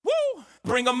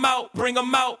bring 'em out, bring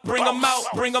 'em out, bring 'em out,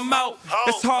 bring 'em out.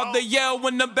 It's hard to yell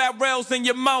when the barrel's in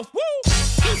your mouth. Woo!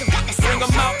 Bring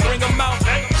 'em out, bring 'em out.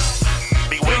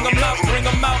 Bring 'em out, bring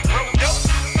 'em out.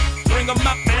 Bring 'em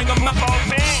out, bring 'em out.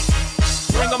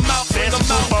 Bring 'em out, bring 'em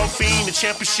out. Football fiend, the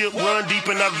championship run deep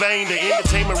in our vein. The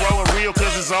entertainment rolling real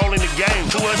cause it's all in the game.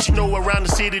 To us, you know around the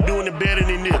city doing it better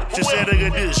than this. Just say look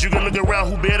at this, you can look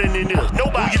around who better than this.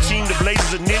 Nobody. Who your team, the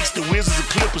Blazers, the Knicks, the Wizards, the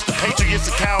Clippers, the Patriots,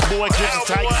 the Cowboys, Clippers,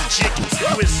 Tigers, the Chickens.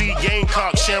 USC,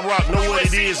 Gamecock, Shamrock, know what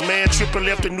it is, man. Triple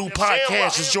F, the new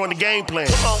podcast, just join the game plan.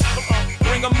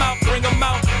 Bring 'em out, bring 'em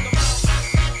out.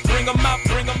 Bring 'em out,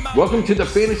 bring 'em out. Welcome to the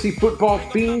Fantasy Football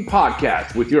Fiend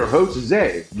Podcast with your hosts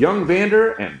Zay, Young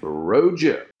Vander, and Bro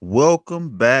Joe.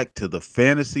 Welcome back to the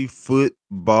Fantasy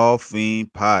Football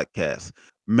Fiend Podcast.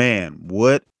 Man,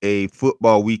 what a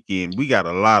football weekend. We got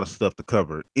a lot of stuff to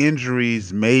cover.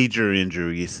 Injuries, major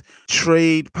injuries,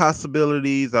 trade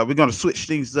possibilities. We're going to switch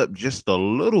things up just a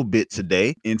little bit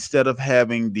today. Instead of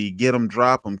having the get 'em,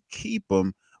 drop 'em, keep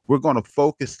 'em, we're going to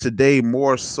focus today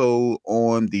more so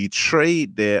on the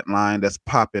trade deadline that's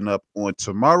popping up on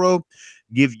tomorrow.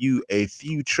 Give you a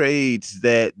few trades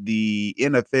that the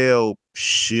NFL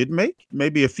should make,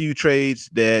 maybe a few trades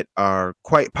that are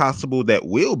quite possible that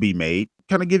will be made.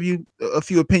 Kind of give you a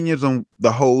few opinions on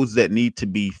the holes that need to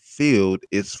be filled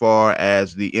as far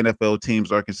as the NFL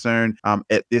teams are concerned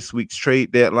at this week's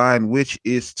trade deadline, which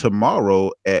is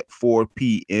tomorrow at 4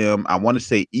 p.m. I want to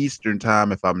say Eastern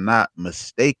time, if I'm not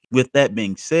mistaken. With that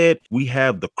being said, we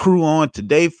have the crew on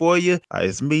today for you.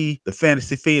 It's me, the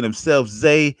Fantasy Fiend himself,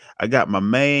 Zay. I got my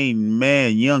main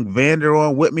man, Young Vander,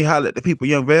 on with me. Holla at the people,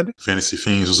 Young Vander. Fantasy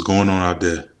Fiends, what's going on out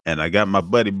there? And I got my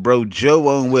buddy Bro Joe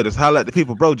on with us. Holla at the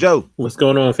people, Bro Joe. What's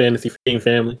going on, Fantasy Fiend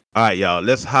family? All right, y'all,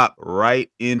 let's hop right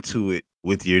into it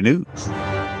with your news.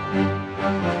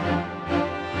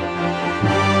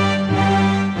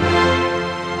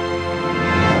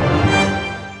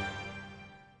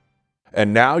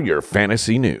 And now your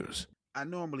fantasy news. I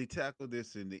normally tackle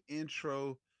this in the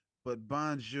intro, but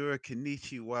bonjour,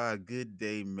 konnichiwa, good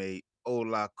day, mate.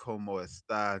 Hola, como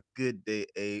esta? Good day,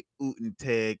 Uten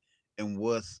Tag, and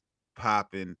what's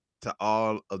popping to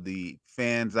all of the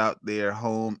fans out there,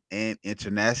 home and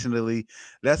internationally.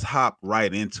 Let's hop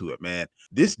right into it, man.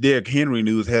 This Derrick Henry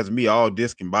news has me all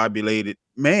discombobulated.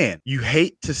 Man, you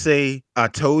hate to say I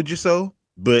told you so,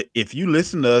 but if you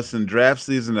listen to us in draft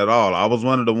season at all, I was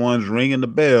one of the ones ringing the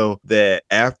bell that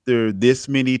after this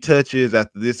many touches,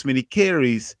 after this many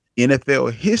carries,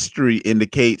 NFL history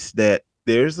indicates that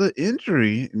there's an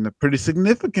injury, and a pretty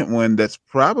significant one, that's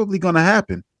probably going to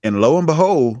happen. And lo and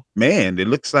behold, man, it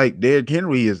looks like Derrick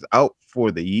Henry is out for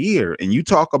the year. And you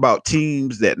talk about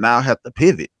teams that now have to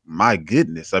pivot. My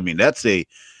goodness. I mean,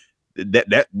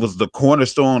 that was the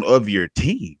cornerstone of your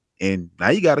team. And now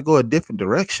you got to go a different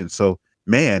direction. So,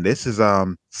 man, this is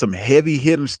some heavy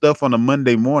hitting stuff on a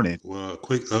Monday morning. Well, a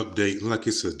quick update. Like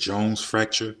it's a Jones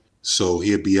fracture, so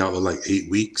he'll be out for like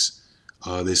 8 weeks.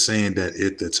 They're saying that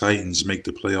if the Titans make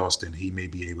the playoffs, then he may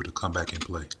be able to come back and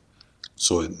play.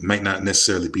 So it might not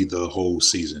necessarily be the whole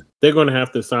season. They're going to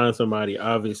have to sign somebody,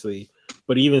 obviously.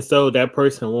 But even so, that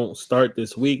person won't start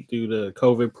this week due to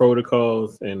COVID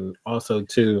protocols and also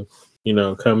to,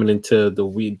 coming into the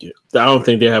week. I don't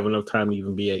think they have enough time to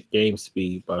even be at game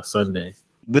speed by Sunday.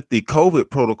 With the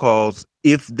COVID protocols,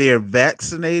 if they're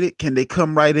vaccinated, can they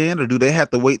come right in, or do they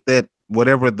have to wait that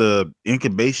whatever the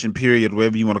incubation period,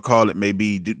 whatever you want to call it may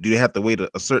be, do they have to wait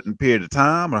a certain period of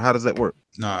time, or how does that work?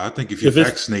 No, I think if you're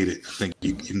vaccinated, I think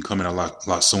you can come in a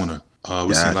lot sooner.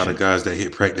 We've seen a lot of guys that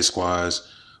hit practice squads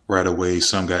right away.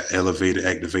 Some got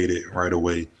activated right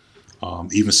away.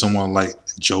 Even someone like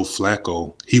Joe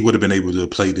Flacco, he would have been able to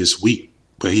play this week,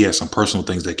 but he had some personal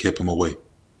things that kept him away.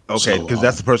 Okay, because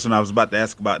that's the person I was about to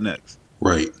ask about next.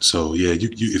 Right. So, yeah, you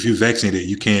if you're vaccinated,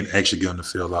 you can actually get on the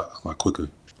field a lot quicker.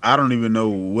 I don't even know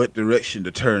what direction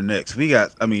to turn next.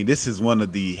 This is one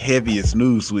of the heaviest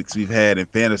news weeks we've had in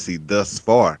fantasy thus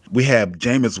far. We have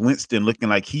Jameis Winston looking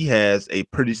like he has a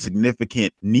pretty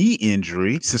significant knee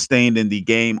injury sustained in the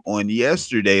game on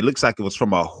yesterday. Looks like it was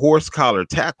from a horse collar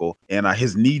tackle, and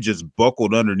his knee just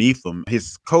buckled underneath him.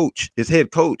 His head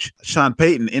coach, Sean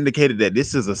Payton, indicated that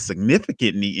this is a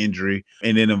significant knee injury,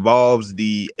 and it involves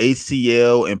the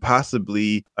ACL and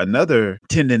possibly another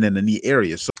tendon in the knee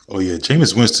area. So,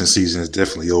 Jameis Winston season is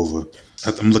definitely over.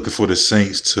 I'm looking for the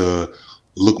Saints to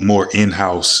look more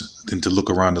in-house than to look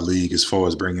around the league as far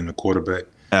as bringing a quarterback.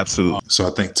 Absolutely. So I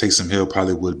think Taysom Hill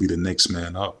probably would be the next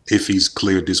man up if he's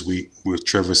cleared this week with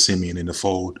Trevor Siemian in the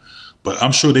fold. But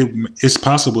I'm sure it's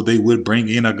possible they would bring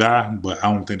in a guy, but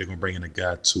I don't think they're going to bring in a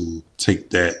guy to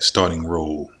take that starting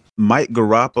role. Mike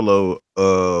Garoppolo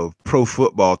of Pro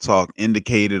Football Talk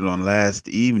indicated on last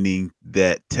evening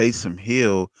that Taysom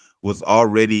Hill was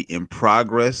already in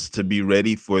progress to be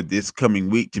ready for this coming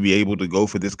week, to be able to go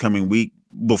for this coming week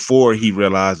before he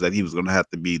realized that he was going to have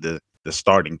to be the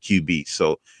starting QB.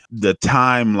 So the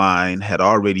timeline had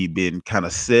already been kind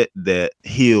of set that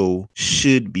Hill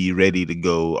should be ready to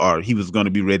go, or he was going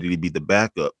to be ready to be the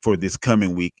backup for this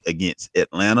coming week against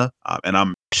Atlanta. And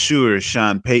I'm sure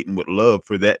Sean Payton would love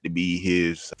for that to be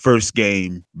his first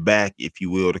game back, if you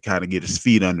will, to kind of get his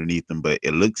feet underneath him. But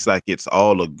it looks like it's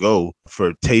all a go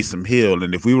for Taysom Hill.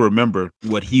 And if we remember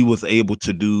what he was able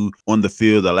to do on the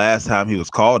field the last time he was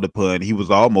called upon, he was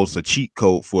almost a cheat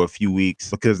code for a few weeks,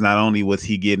 because not only was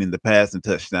he getting the passing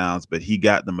touchdowns, but he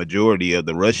got the majority of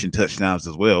the rushing touchdowns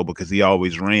as well, because he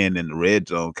always ran in the red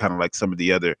zone, kind of like some of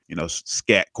the other,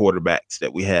 scat quarterbacks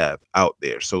that we have out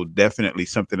there. So definitely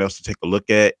something else to take a look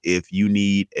at. If you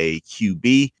need a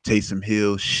QB, Taysom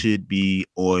Hill should be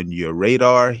on your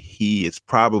radar. He is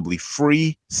probably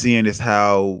free, seeing as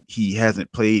how he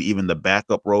hasn't played even the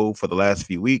backup role for the last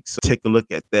few weeks. So take a look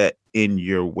at that in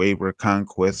your waiver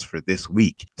conquest for this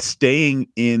week. Staying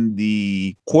in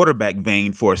the quarterback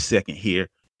vein for a second here,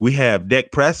 we have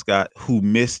Dak Prescott, who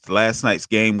missed last night's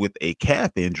game with a calf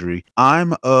injury.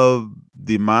 I'm of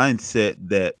the mindset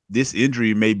that this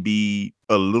injury may be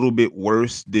a little bit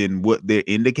worse than what they're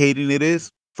indicating it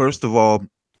is. First of all,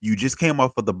 you just came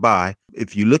off of the bye.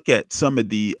 If you look at some of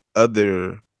the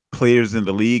other players in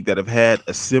the league that have had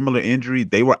a similar injury,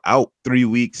 they were out 3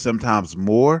 weeks, sometimes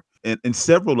more, and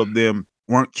several of them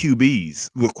weren't QBs.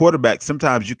 With quarterbacks,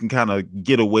 sometimes you can kind of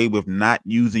get away with not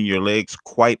using your legs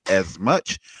quite as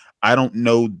much. I don't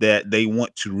know that they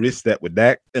want to risk that with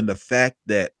Dak, and the fact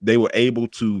that they were able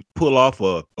to pull off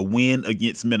a win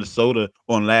against Minnesota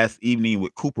on last evening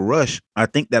with Cooper Rush, I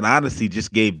think that honestly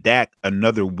just gave Dak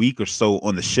another week or so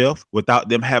on the shelf without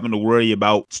them having to worry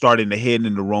about starting to head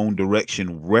in the wrong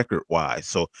direction record-wise.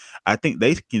 So I think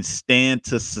they can stand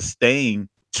to sustain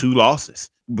 2 losses,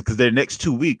 because their next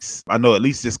 2 weeks, I know at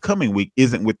least this coming week,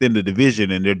 isn't within the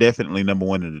division, and they're definitely number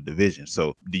 1 in the division.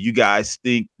 So do you guys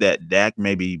think that Dak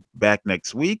may be back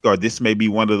next week, or this may be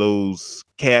one of those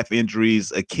calf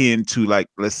injuries akin to, like,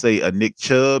 let's say a Nick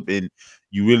Chubb, and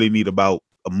you really need about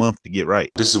a month to get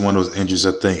right? This is one of those injuries,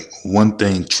 I think one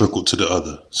thing trickled to the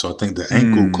other. So I think the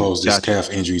ankle caused this calf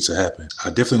injury to happen. I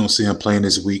definitely don't see him playing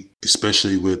this week,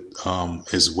 especially with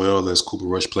as well as Cooper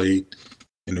Rush played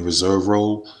in the reserve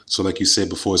role. So like you said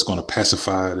before, it's going to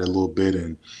pacify it a little bit,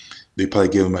 and they probably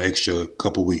give him an extra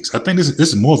couple weeks. I think this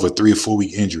is more of a 3 or 4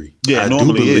 week injury. Yeah,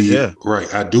 normally is, yeah.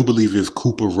 Right. I do believe if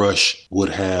Cooper Rush would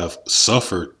have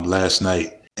suffered last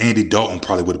night, Andy Dalton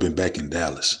probably would have been back in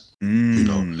Dallas.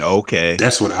 Okay.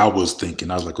 That's what I was thinking.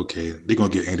 I was like, okay, they're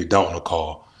going to give Andy Dalton a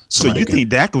call. So you think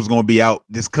Dak was going to be out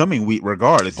this coming week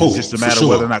regardless? It's just a matter of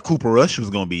whether or not Cooper Rush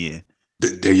was going to be in.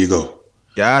 There you go.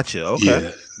 Gotcha.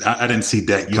 Okay. Yeah, I didn't see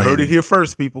Dak playing. You heard it here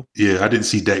first, people. Yeah, I didn't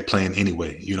see Dak playing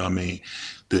anyway. You know what I mean?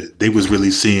 They was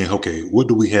really seeing, okay, what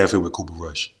do we have here with Cooper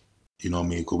Rush? You know what I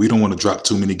mean? Because we don't want to drop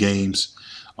too many games.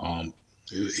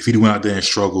 If he went out there and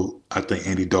struggled, I think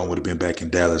Andy Dalton would have been back in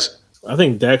Dallas. I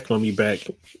think Dak's going to be back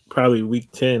probably week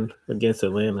 10 against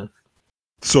Atlanta.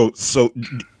 So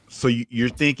you're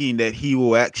thinking that he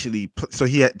will actually so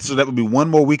that would be one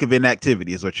more week of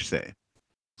inactivity is what you're saying?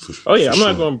 Oh yeah, I'm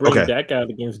not going to bring Dak out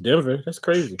against Denver. That's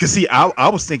crazy. Because see, I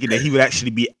was thinking that he would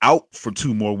actually be out for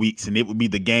 2 more weeks, and it would be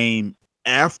the game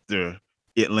after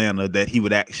Atlanta that he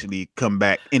would actually come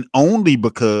back, and only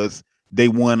because they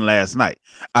won last night.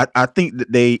 I think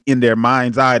that they, in their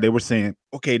mind's eye, they were saying,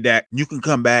 okay, Dak, you can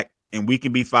come back and we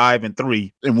can be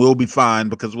 5-3 and we'll be fine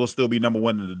because we'll still be number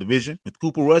 1 in the division. With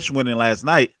Cooper Rush winning last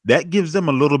night, that gives them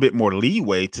a little bit more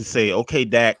leeway to say, okay,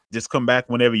 Dak, just come back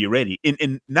whenever you're ready.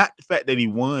 And not the fact that he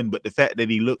won, but the fact that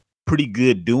he looked pretty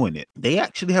good doing it. They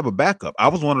actually have a backup. I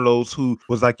was one of those who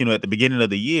was like, at the beginning of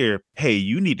the year, hey,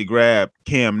 you need to grab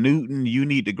Cam Newton, you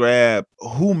need to grab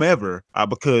whomever,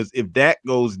 because if Dak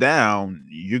goes down,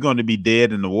 you're going to be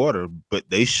dead in the water. But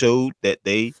they showed that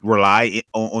they rely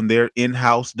on their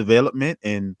in-house development,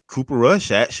 and Cooper Rush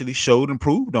actually showed and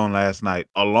proved on last night,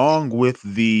 along with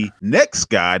the next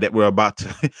guy that we're about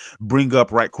to bring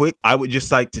up right quick. I would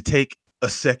just like to take a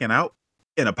second out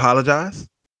and apologize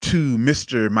to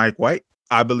Mr. Mike White.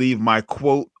 I believe my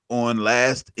quote on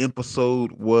last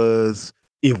episode was,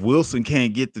 if Wilson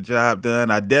can't get the job done,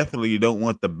 I definitely don't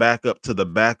want the backup to the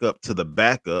backup to the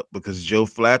backup, because Joe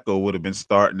Flacco would have been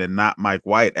starting and not Mike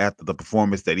White after the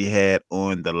performance that he had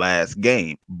on the last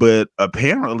game. But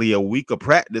apparently a week of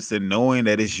practice and knowing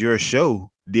that it's your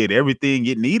show did everything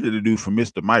it needed to do for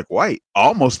Mr. Mike White,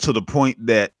 almost to the point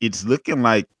that it's looking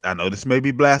like, I know this may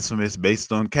be blasphemous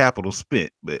based on capital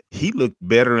spent, but he looked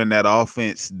better in that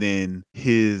offense than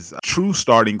his true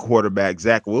starting quarterback,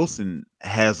 Zach Wilson,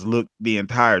 has looked the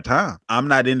entire time. I'm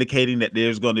not indicating that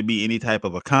there's going to be any type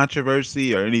of a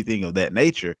controversy or anything of that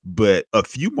nature, but a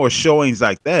few more showings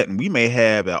like that, and we may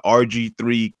have an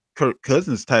RG3 Kirk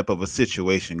Cousins type of a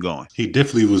situation going. He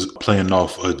definitely was playing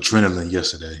off adrenaline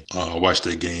yesterday. I watched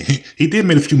that game. He did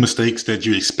make a few mistakes that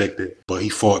you expected, but he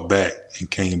fought back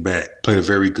and came back. Played a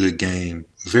very good game.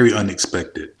 Very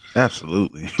unexpected.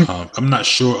 Absolutely. I'm not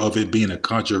sure of it being a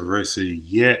controversy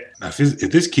yet. Now,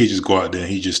 if this kid just go out there and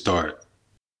he just start,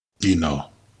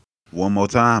 one more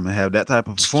time and have that type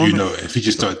of performance. If he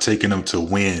just start taking them to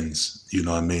wins,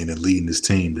 and leading this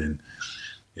team, then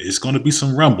it's going to be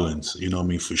some rumblings,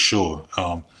 for sure.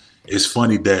 It's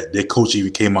funny that their coach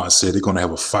even came out and said they're going to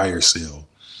have a fire sale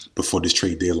before this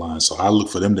trade deadline. So I look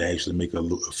for them to actually make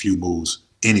a few moves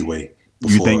anyway.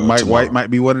 You think Mike White might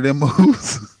be one of them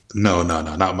moves? No,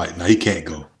 not Mike. No, he can't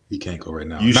go. He can't go right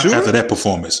now. You not sure? After that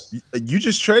performance. You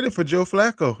just traded for Joe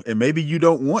Flacco, and maybe you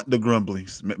don't want the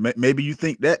grumblings. Maybe you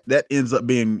think that ends up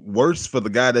being worse for the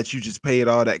guy that you just paid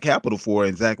all that capital for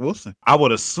in Zach Wilson. I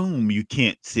would assume you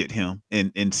can't sit him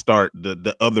and start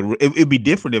the other. It'd be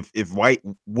different if White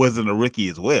wasn't a rookie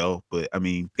as well. But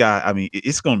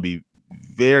it's going to be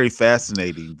very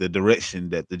fascinating the direction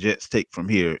that the Jets take from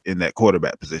here in that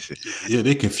quarterback position. Yeah,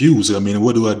 they're confused.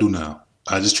 What do I do now?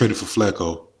 I just traded for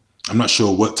Flacco. I'm not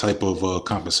sure what type of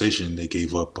compensation they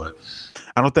gave up, but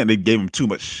I don't think they gave him too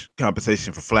much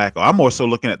compensation for Flacco. I'm more so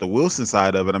looking at the Wilson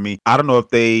side of it. I don't know if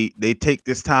they take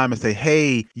this time and say,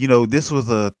 hey, this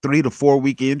was a 3 to 4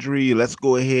 week injury. Let's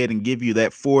go ahead and give you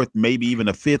that 4th, maybe even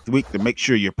a 5th week to make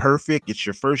sure you're perfect. It's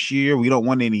your first year. We don't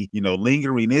want any,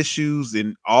 lingering issues.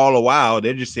 And all the while,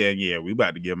 they're just saying, yeah, we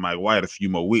about to give Mike White a few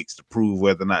more weeks to prove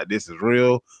whether or not this is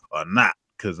real or not.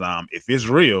 Because if it's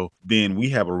real, then we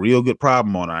have a real good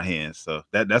problem on our hands. So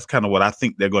that's kind of what I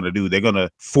think they're going to do. They're going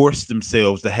to force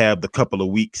themselves to have the couple of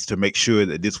weeks to make sure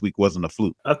that this week wasn't a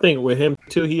fluke. I think with him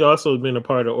too, he also has been a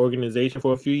part of the organization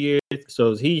for a few years.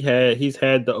 So he's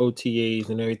had the OTAs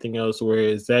and everything else,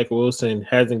 whereas Zach Wilson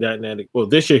hasn't gotten that. Well,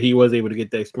 this year he was able to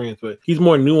get that experience, but he's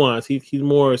more nuanced. He's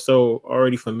more so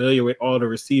already familiar with all the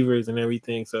receivers and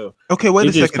everything. So okay, wait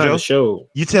a second, Joe. Showed.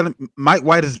 You telling Mike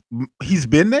White he's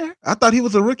been there? I thought he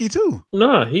was a rookie too.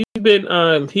 No, he's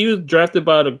been he was drafted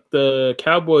by the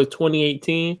Cowboys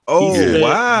 2018. Oh,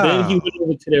 wow. Then he went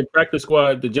over to their practice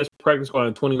squad, the Jets practice squad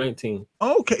in 2019.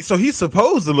 Okay, so he's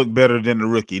supposed to look better than the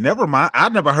rookie. Never mind. I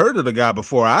never heard of the guy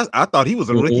before. I thought he was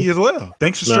a rookie as well.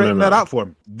 Thanks for straightening that out for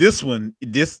me. This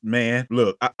man,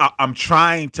 look, I'm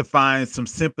trying to find some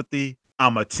sympathy.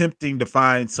 I'm attempting to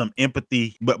find some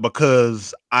empathy, but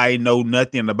because I know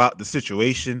nothing about the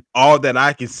situation, all that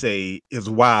I can say is,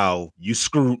 wow, you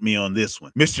screwed me on this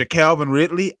one. Mr. Calvin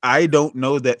Ridley, I don't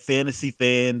know that fantasy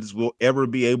fans will ever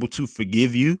be able to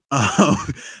forgive you.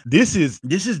 This is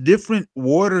different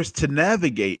waters to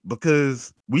navigate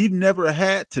because we've never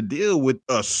had to deal with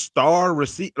a star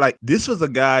receiver. Like, this was a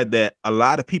guy that a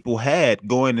lot of people had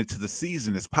going into the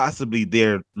season as possibly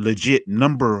their legit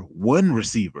number 1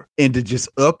 receiver. And to just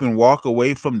up and walk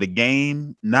away from the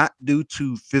game, not due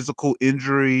to physical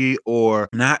injury or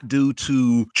not due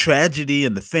to tragedy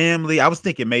in the family. I was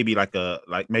thinking maybe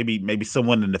maybe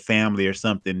someone in the family or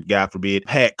something, God forbid,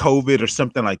 had COVID or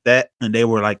something like that. And they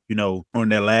were on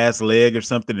their last leg or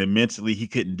something, and mentally he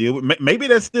couldn't deal with. Maybe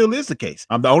that still is the case.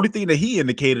 The only thing that he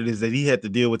indicated is that he had to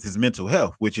deal with his mental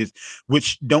health,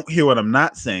 which don't hear what I'm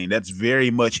not saying. That's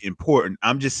very much important.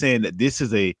 I'm just saying that this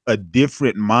is a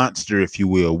different monster, if you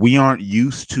will. We aren't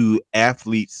used to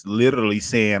athletes literally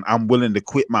saying, I'm willing to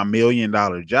quit my $1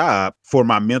 million job for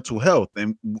my mental health.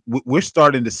 And we're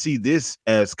starting to see this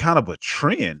as kind of a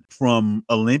trend, from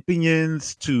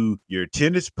Olympians to your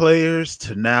tennis players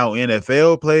to now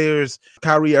NFL players.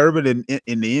 Kyrie Irving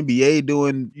in the NBA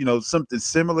doing, something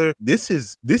similar. This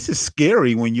is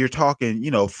scary when you're talking,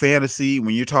 fantasy,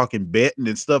 when you're talking betting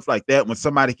and stuff like that, when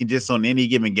somebody can just on any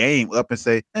given game up and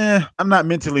say, I'm not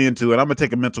mentally into it. I'm going to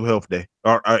take a mental health day.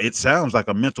 Or it sounds like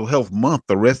a mental health month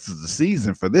the rest of the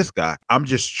season for this guy. I'm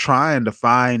just trying to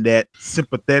find that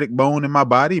sympathetic bone in my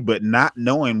body, but not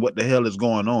knowing what the hell is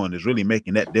going on is really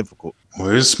making that difficult. Well,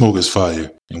 his smoke is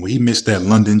fire. And when he missed that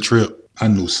London trip, I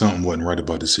knew something wasn't right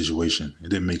about the situation. It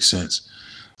didn't make sense.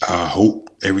 I hope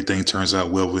everything turns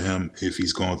out well with him if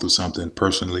he's going through something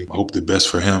personally. I hope the best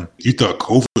for him. You thought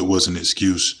COVID was an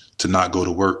excuse to not go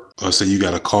to work, or say you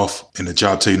got a cough and the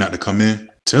job tell you not to come in?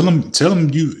 Tell them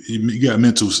you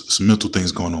got some mental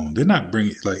things going on. They're not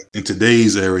bringing, like, in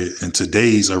today's area, in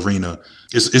today's arena.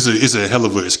 It's a hell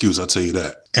of an excuse, I'll tell you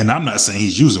that. And I'm not saying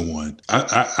he's using one.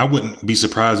 I wouldn't be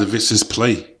surprised if it's his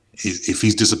play. If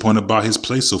he's disappointed about his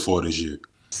play so far this year.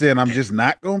 Saying I'm just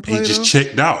not gonna play. He just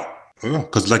checked out.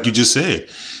 Because like you just said,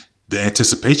 the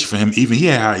anticipation for him, even he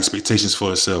had high expectations for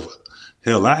himself.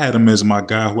 Hell, I had him as my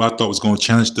guy who I thought was going to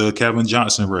challenge the Calvin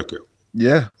Johnson record.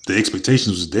 Yeah. The expectations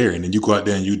was there, and then you go out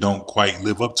there and you don't quite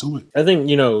live up to it. I think,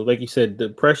 like you said, the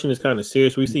pressure is kind of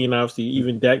serious. We've seen, obviously,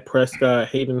 even Dak Prescott,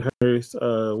 Hayden Hurst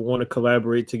want to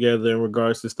collaborate together in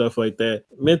regards to stuff like that.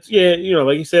 Yeah,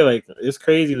 like you said, like, it's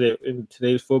crazy that in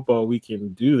today's football we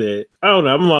can do that. I don't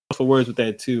know. I'm lost for words with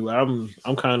that, too.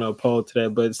 I'm kind of appalled to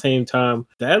that. But at the same time,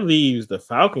 that leaves the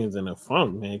Falcons in a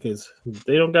funk, man, because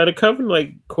they don't got it covered.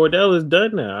 Like, Cordell is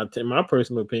done now, in my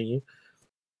personal opinion.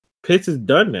 Pitts is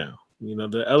done now.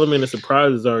 The element of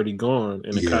surprise is already gone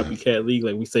in a copycat league,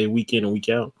 like we say, week in and week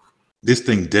out. This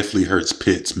thing definitely hurts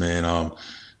Pitts, man. A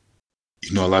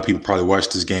lot of people probably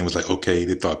watched this game was like, okay,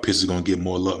 they thought Pitts was going to get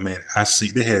more luck, man. I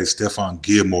see they had Stephon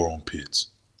Gilmore on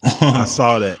Pitts. I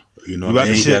saw that. You got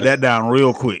to shut that down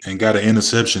real quick. And got an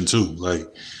interception too. Like,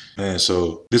 man,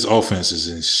 so this offense is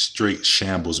in straight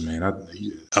shambles, man.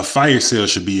 A fire sale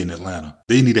should be in Atlanta.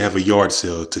 They need to have a yard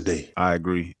sale today. I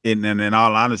agree. And in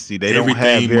all honesty, they don't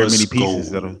have very many pieces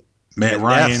that are. Matt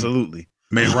Ryan. Absolutely.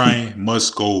 Matt Ryan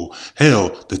must go. Hell,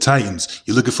 the Titans.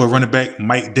 You're looking for a running back,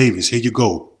 Mike Davis. Here you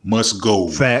go. Must go.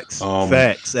 Facts.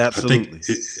 Facts. Absolutely.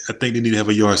 I think they need to have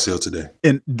a yard sale today.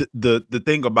 And the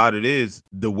thing about it is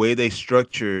the way they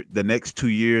structured the next 2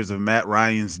 years of Matt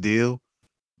Ryan's deal,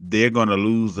 they're going to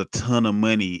lose a ton of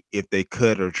money if they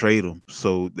cut or trade him.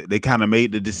 So they kind of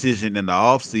made the decision in the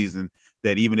offseason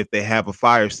that even if they have a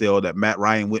fire sale, that Matt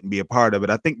Ryan wouldn't be a part of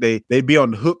it. I think they'd be on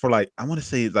the hook for, like, I want to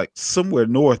say, like, somewhere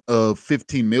north of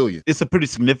 $15 million. It's a pretty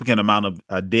significant amount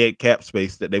of dead cap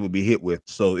space that they would be hit with.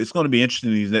 So it's going to be interesting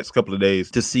these next couple of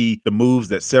days to see the moves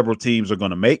that several teams are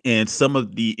going to make. And some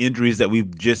of the injuries that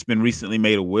we've just been recently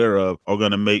made aware of are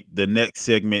going to make the next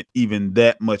segment even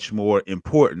that much more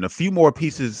important. A few more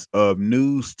pieces of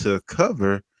news to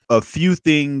cover. A few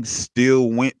things still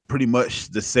went pretty much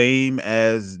the same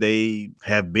as they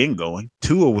have been going.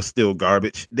 Tua was still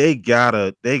garbage. They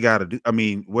gotta do. I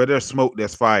mean, where there's smoke,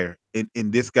 there's fire. And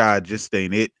this guy just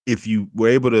ain't it. If you were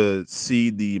able to see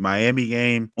the Miami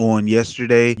game on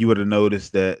yesterday, you would have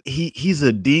noticed that he's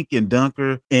a dink and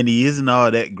dunker, and he isn't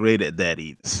all that great at that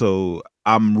either. So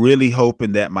I'm really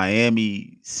hoping that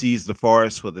Miami sees the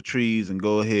forest for the trees and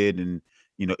go ahead and,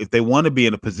 if they want to be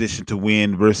in a position to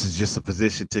win versus just a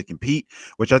position to compete,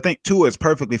 which I think Tua is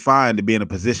perfectly fine to be in a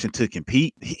position to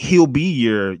compete. He'll be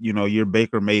your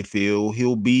Baker Mayfield.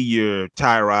 He'll be your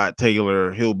Tyrod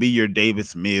Taylor. He'll be your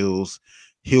Davis Mills.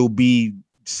 He'll be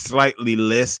slightly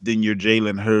less than your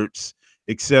Jalen Hurts,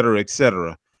 et cetera, et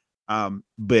cetera.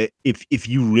 But if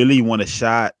you really want a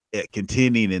shot at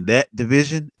contending in that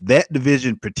division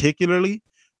particularly,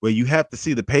 where you have to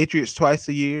see the Patriots twice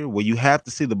a year, where you have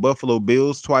to see the Buffalo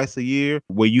Bills twice a year,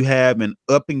 where you have an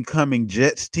up-and-coming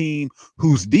Jets team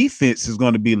whose defense is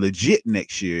going to be legit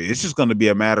next year. It's just going to be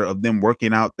a matter of them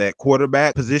working out that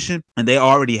quarterback position. And they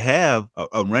already have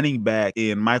a running back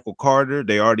in Michael Carter.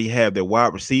 They already have their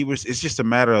wide receivers. It's just a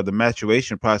matter of the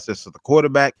maturation process of the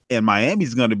quarterback. And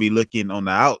Miami's going to be looking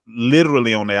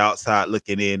literally on the outside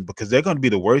looking in, because they're going to be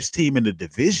the worst team in the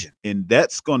division. And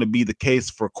that's going to be the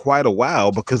case for quite a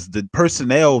while, because the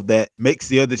personnel that makes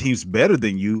the other teams better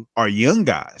than you are young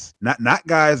guys, not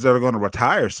guys that are going to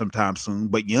retire sometime soon,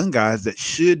 but young guys that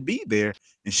should be there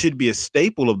and should be a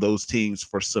staple of those teams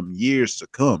for some years to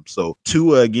come. So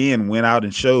Tua again went out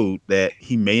and showed that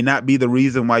he may not be the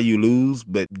reason why you lose,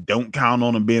 but don't count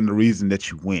on him being the reason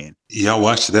that you win. Yeah, I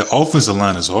watched that. Offensive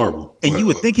line is horrible. And you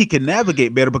would think he can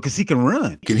navigate better because he can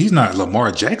run. He's not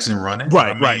Lamar Jackson running.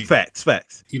 Right.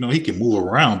 Facts. He can move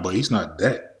around, but he's not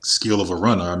that skill of a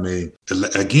runner. I mean,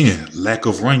 again, lack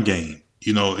of run game.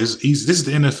 This is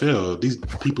the NFL. These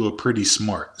people are pretty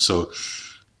smart. So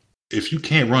if you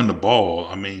can't run the ball,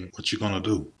 I mean, what you gonna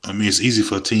do? I mean, it's easy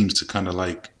for teams to kind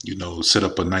of set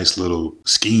up a nice little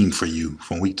scheme for you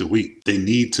from week to week. They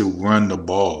need to run the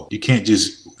ball. You can't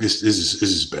just. This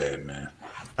is bad, man.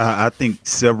 I think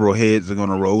several heads are going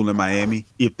to roll in Miami.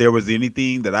 If there was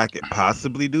anything that I could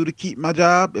possibly do to keep my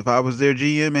job, if I was their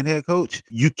GM and head coach,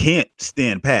 you can't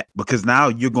stand pat, because now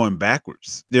you're going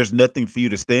backwards. There's nothing for you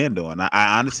to stand on.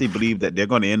 I honestly believe that they're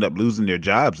going to end up losing their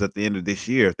jobs at the end of this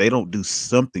year if they don't do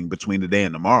something between today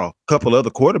and tomorrow. A couple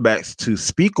other quarterbacks to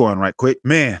speak on right quick.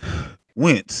 Man,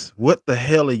 Wentz, what the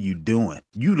hell are you doing?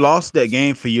 You lost that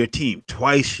game for your team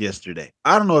twice yesterday.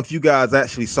 I don't know if you guys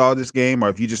actually saw this game or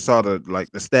if you just saw the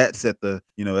stats at the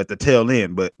tail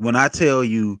end. But when I tell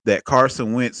you that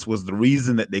Carson Wentz was the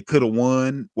reason that they could have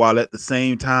won, while at the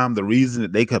same time the reason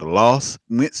that they could have lost,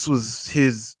 Wentz was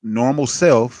his normal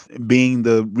self being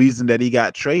the reason that he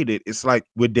got traded. It's like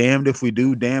we're damned if we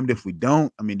do, damned if we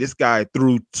don't. I mean, this guy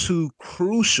threw 2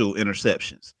 crucial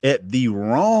interceptions at the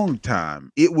wrong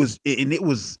time. It was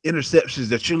interceptions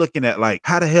that you're looking at like,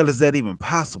 how the hell is that even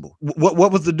possible?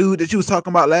 What was the dude that you was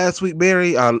talking about last week,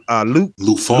 Barry?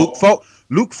 Luke Falk.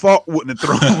 Luke Falk wouldn't have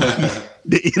thrown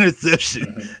the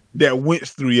interception that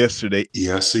Wentz threw yesterday.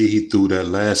 Yeah, I see he threw that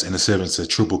last interception to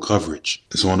triple coverage.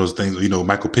 It's one of those things,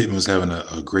 Michael Pittman was having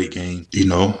a great game.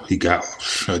 He got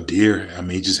a deer. I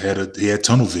mean, he had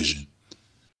tunnel vision.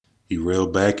 He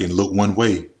railed back and looked one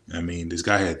way. I mean, this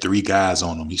guy had 3 guys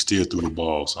on him. He still threw the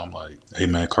ball. So I'm like, hey,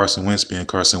 man, Carson Wentz being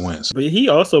Carson Wentz. But he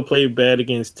also played bad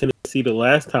against Tennessee the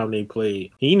last time they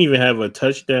played. He didn't even have a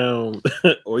touchdown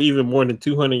or even more than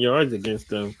 200 yards against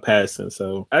them passing.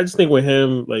 So I just think with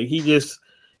him, like,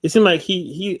 it seemed like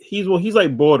he's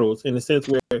like Bortles in the sense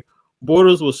where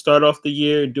Bortles will start off the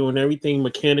year doing everything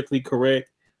mechanically correct,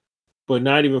 but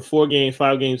not even 5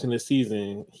 games in the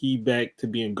season, he back to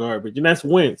being garbage. And that's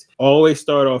Wentz. Always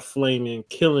start off flaming,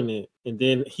 killing it, and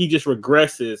then he just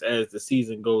regresses as the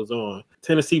season goes on.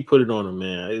 Tennessee put it on him,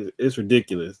 man. It's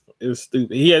ridiculous. It was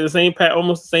stupid. He had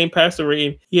almost the same passer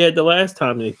rating he had the last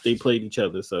time they played each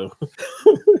other. So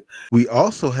we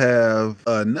also have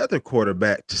another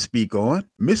quarterback to speak on.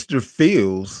 Mr.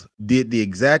 Fields did the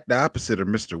exact opposite of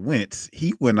Mr. Wentz.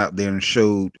 He went out there and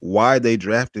showed why they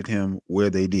drafted him where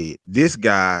they did. This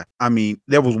guy, I mean,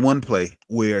 there was one play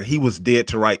where he was dead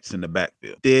to rights in the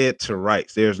backfield. Dead to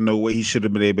rights. There's no way he should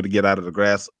have been able to get out of the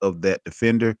grasp of that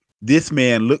defender. This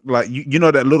man looked like, you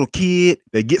know, that little kid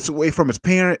that gets away from his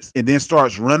parents and then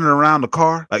starts running around the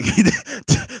car, like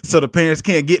so the parents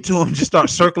can't get to him, just start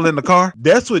circling the car.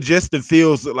 That's what Justin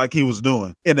Fields looked like he was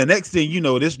doing. And the next thing you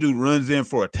know, this dude runs in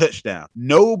for a touchdown.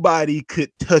 Nobody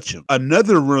could touch him.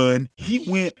 Another run, he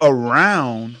went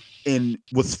around and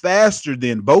was faster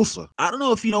than Bosa. I don't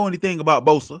know if you know anything about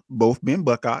Bosa, both being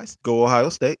Buckeyes, go Ohio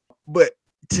State, but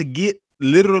to get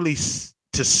literally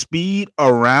to speed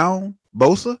around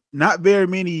Bosa, not very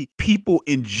many people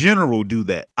in general do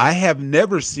that. I have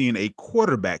never seen a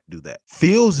quarterback do that.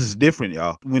 Fields is different,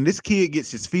 y'all. When this kid gets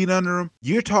his feet under him,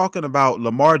 you're talking about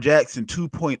Lamar Jackson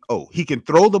 2.0. He can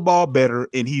throw the ball better,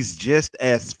 and he's just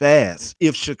as fast.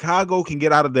 If Chicago can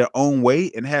get out of their own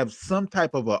way and have some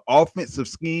type of an offensive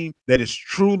scheme that is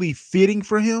truly fitting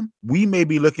for him, we may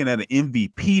be looking at an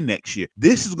MVP next year.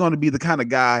 This is going to be the kind of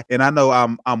guy, and I know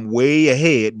I'm way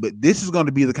ahead, but this is going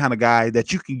to be the kind of guy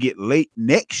that you can get late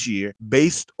next year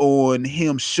based on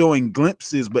him showing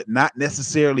glimpses but not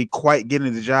necessarily quite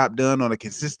getting the job done on a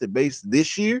consistent basis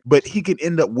this year, but he can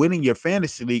end up winning your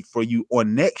fantasy league for you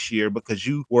on next year because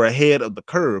you were ahead of the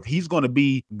curve. He's going to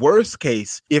be worst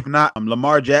case, if not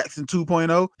Lamar Jackson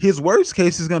 2.0, his worst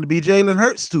case is going to be Jalen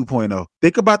Hurts 2.0.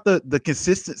 Think about the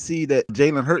consistency that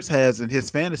Jalen Hurts has in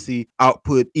his fantasy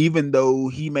output, even though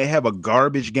he may have a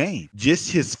garbage game.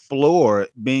 Just his floor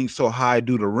being so high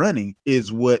due to running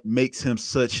is what makes him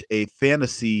such a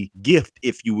fantasy gift,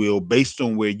 if you will, based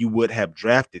on where you would have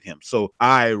drafted him. So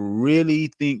I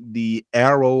really think the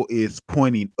arrow is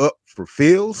pointing up for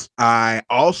Fields. I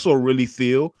also really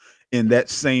feel in that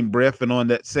same breath and on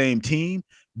that same team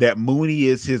that Mooney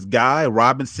is his guy.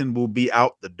 Robinson will be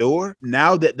out the door.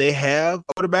 Now that they have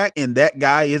a quarterback and that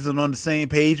guy isn't on the same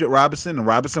page with Robinson, and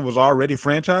Robinson was already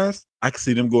franchised, I can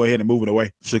see them go ahead and move it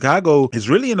away. Chicago is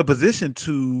really in a position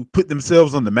to put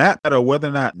themselves on the map, no matter whether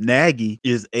or not Nagy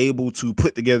is able to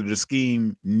put together the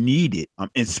scheme needed.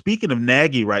 And speaking of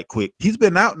Nagy right quick, he's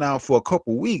been out now for a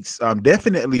couple weeks,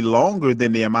 definitely longer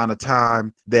than the amount of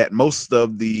time that most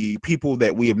of the people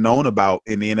that we have known about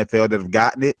in the NFL that have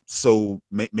gotten it. So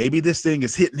maybe this thing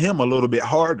is hitting him a little bit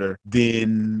harder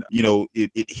than,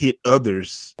 it hit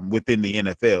others within the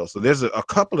NFL. So there's a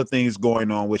couple of things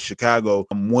going on with Chicago.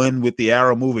 One with the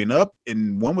arrow moving up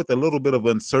and one with a little bit of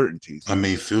uncertainty. I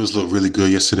mean, Fields looked really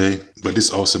good yesterday, but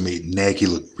this also made Nagy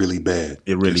look really bad.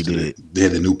 It really did. They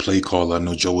had a new play caller. I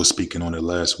know Joe was speaking on it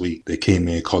last week. They came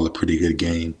in and called a pretty good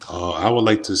game. I would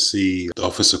like to see the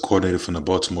offensive coordinator from the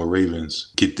Baltimore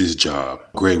Ravens get this job,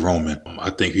 Greg Roman. I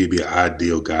think he'd be an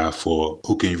ideal guy for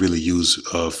who can really use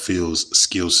Fields'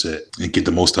 skill set and get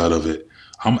the most out of it.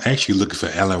 I'm actually looking for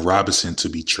Allen Robinson to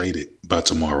be traded by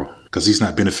tomorrow because he's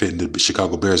not benefiting the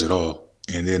Chicago Bears at all.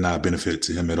 and they're not a benefit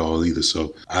to him at all either.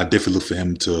 So I definitely look for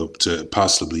him to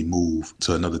possibly move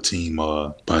to another team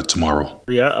by tomorrow.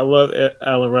 Yeah, I love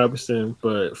Allen Robinson,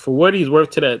 but for what he's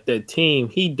worth to that team,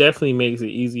 he definitely makes it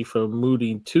easy for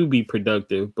Moody to be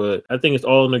productive. But I think it's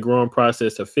all in the growing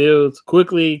process of Fields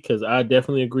quickly, because I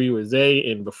definitely agree with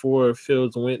Zay. And before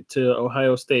Fields went to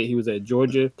Ohio State, he was at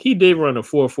Georgia. He did run a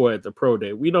 4.4 at the Pro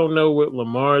Day. We don't know what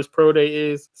Lamar's Pro Day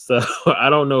is, so I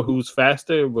don't know who's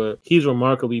faster, but he's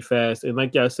remarkably fast. And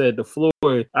like y'all said, the floor,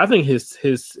 I think his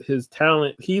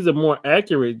talent, he's a more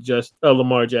accurate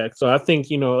Lamar Jackson. So I think,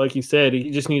 like you said,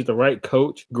 he just needs the right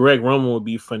coach. Greg Roman would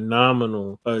be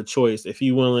phenomenal choice if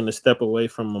he's willing to step away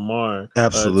from Lamar.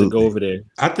 Absolutely. To go over there.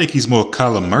 I think he's more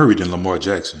Kyler Murray than Lamar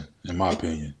Jackson, in my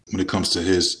opinion, when it comes to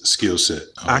his skill set.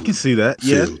 I can see that.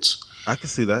 Fields. Yeah. I can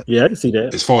see that. Yeah, I can see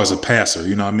that. As far as a passer,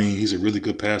 you know what I mean? He's a really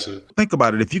good passer. Think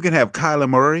about it. If you can have Kyler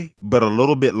Murray, but a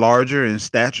little bit larger in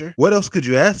stature, what else could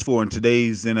you ask for in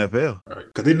today's NFL? Right.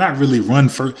 Because they're not really run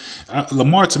first.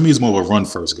 Lamar, to me, is more of a run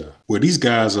first guy, where these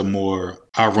guys are more,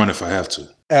 I'll run if I have to.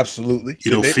 Absolutely.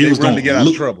 Fields they run don't to get out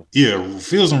of trouble. Yeah,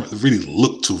 Fields don't really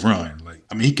look to run.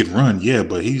 He can run, yeah,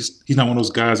 but he's not one of those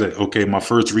guys that, okay, my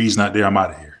first read's not there, I'm out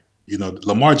of here.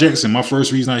 Lamar Jackson, my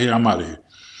first read's not here, I'm out of here.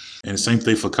 And the same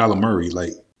thing for Kyler Murray.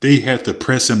 They had to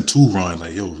press him to run.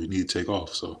 We need to take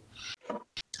off. So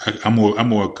I'm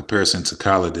more a comparison to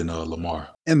Kyler than Lamar.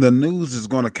 And the news is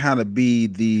going to kind of be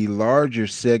the larger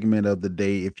segment of the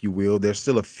day, if you will. There's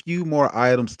still a few more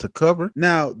items to cover.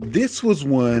 Now, this was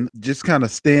one just kind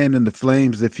of staying in the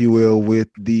flames, if you will, with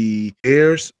the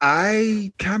Bears.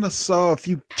 I kind of saw a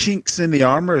few chinks in the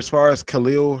armor as far as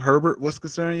Khalil Herbert was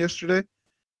concerned yesterday.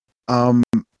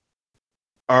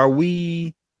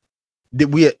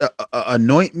 Did we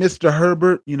anoint Mr.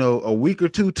 Herbert, a week or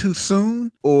two too soon?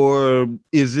 Or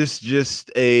is this just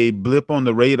a blip on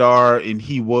the radar and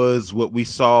he was what we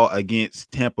saw against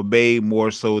Tampa Bay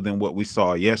more so than what we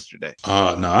saw yesterday?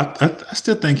 No, I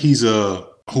still think he's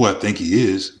who I think he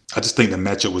is. I just think the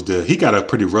matchup was there. He got a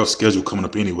pretty rough schedule coming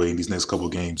up anyway in these next couple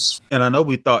of games. And I know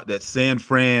we thought that San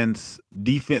Fran's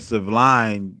defensive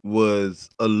line was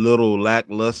a little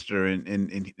lackluster, and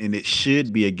it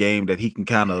should be a game that he can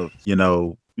kind of,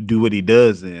 do what he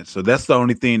does in. So that's the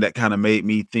only thing that kind of made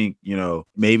me think,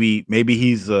 maybe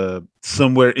he's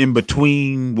somewhere in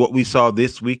between what we saw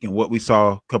this week and what we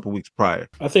saw a couple weeks prior.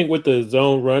 I think with the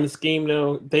zone run scheme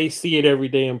now, they see it every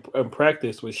day in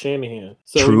practice with Shanahan.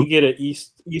 So True. When you get an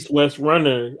east-west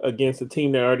runner against a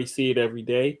team that already see it every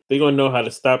day, they're going to know how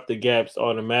to stop the gaps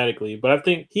automatically. But I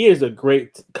think he is a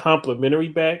great complementary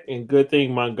back, and good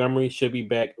thing Montgomery should be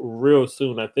back real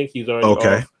soon. I think he's already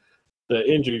off the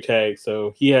injury tag,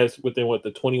 so he has within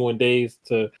the 21 days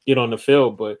to get on the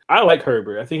field. But I like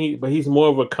Herbert. I think he's more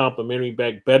of a complimentary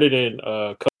back, better than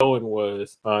Cohen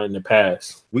was in the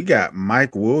past. We got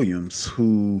Mike Williams,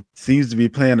 who seems to be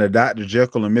playing a Dr.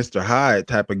 Jekyll and Mr. Hyde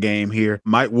type of game here.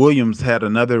 Mike Williams had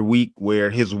another week where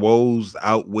his woes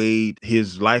outweighed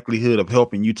his likelihood of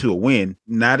helping you to a win.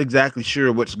 Not exactly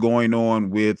sure what's going on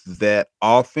with that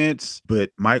offense,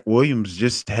 but Mike Williams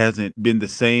just hasn't been the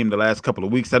same the last couple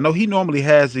of weeks. I know he normally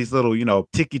has these little,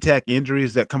 ticky-tack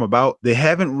injuries that come about. They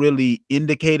haven't really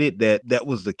indicated that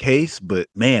was the case, but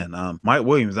man, Mike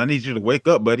Williams, I need you to wake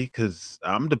up, buddy, because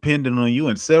I'm depending on you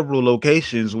in several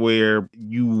locations where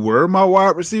you were my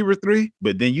wide receiver 3,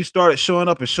 but then you started showing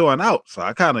up and showing out. So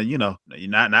I kind of,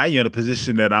 now you're in a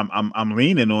position that I'm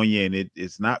leaning on you, and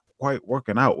it's not quite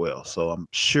working out well. So I'm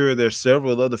sure there's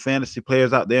several other fantasy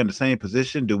players out there in the same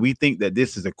position. Do we think that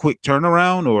this is a quick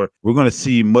turnaround, or we're going to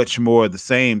see much more of the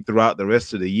same throughout the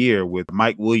rest of the year with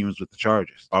Mike Williams with the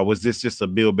Chargers? Or was this just a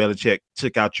Bill Belichick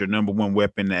took out your number one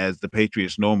weapon as the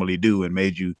Patriots normally do and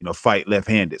made you, fight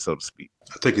left-handed, so to speak?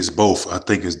 I think it's both. I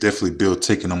think it's definitely Bill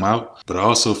taking him out, but I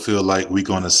also feel like we're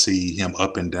going to see him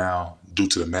up and down due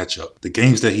to the matchup. The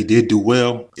games that he did do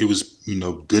well, it was,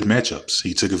 good matchups.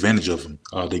 He took advantage of them.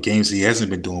 The games he hasn't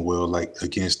been doing well, like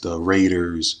against the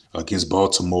Raiders, against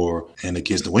Baltimore, and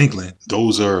against New England,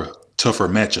 those are tougher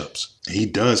matchups. He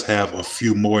does have a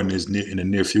few more in the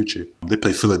near future. They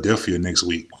play Philadelphia next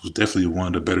week, who's definitely one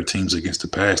of the better teams against the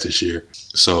pass this year.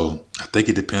 So I think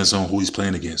it depends on who he's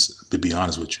playing against, to be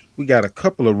honest with you. We got a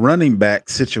couple of running back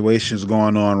situations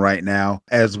going on right now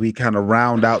as we kind of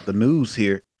round out the news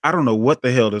here. I don't know what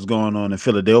the hell is going on in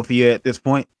Philadelphia at this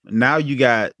point. Now you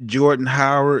got Jordan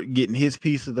Howard getting his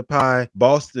piece of the pie,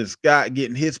 Boston Scott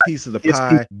getting his piece of the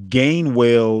pie,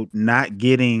 Gainwell not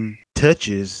getting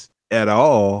touches at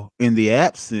all in the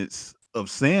absence of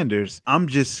Sanders, I'm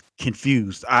just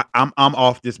confused. I'm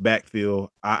off this backfield.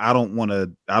 I don't want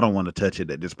to touch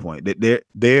it at this point.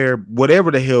 They're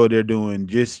whatever the hell they're doing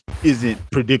just isn't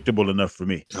predictable enough for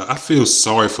me. I feel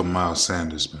sorry for Miles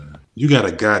Sanders, man. You got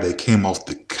a guy that came off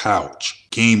the couch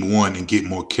game one and get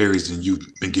more carries than you've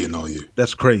been getting all year.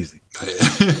 That's crazy.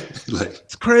 Like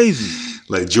it's crazy.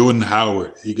 Like Jordan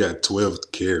Howard, he got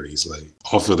 12 carries, like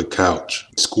off of the couch,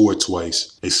 scored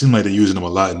twice. It seemed like they're using him a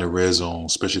lot in the red zone,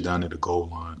 especially down at the goal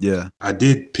line. Yeah. I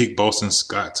did pick Boston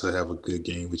Scott to have a good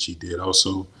game, which he did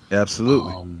also.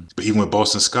 Absolutely. But even with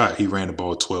Boston Scott, he ran the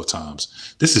ball 12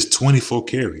 times. This is 24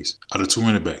 carries out of 2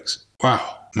 running backs.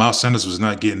 Wow. Miles Sanders was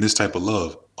not getting this type of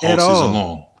love all season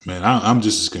long. Man, I'm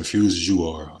just as confused as you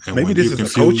are. And maybe this is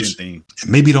a coaching thing.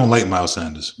 Maybe you don't like Miles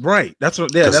Sanders. Right. That's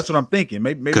what I'm thinking.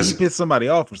 Maybe he pissed somebody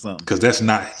off or something. Because that's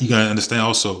not, you got to understand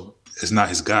also, it's not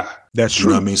his guy. That's true. You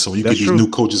know what I mean? So when you get these new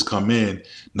coaches come in,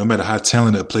 no matter how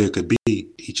talented a player could be,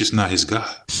 he's just not his guy.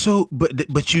 So,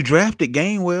 but you drafted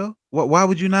Gainwell. Why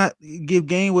would you not give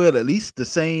Gainwell at least the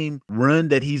same run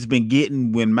that he's been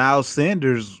getting when Miles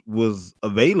Sanders was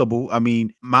available? I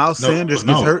mean, Miles Sanders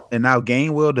gets hurt, and now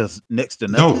Gainwell does next to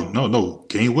nothing. No.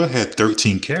 Gainwell had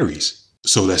 13 carries.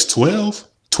 So that's 12,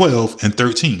 and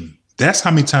 13. That's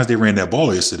how many times they ran that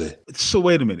ball yesterday. So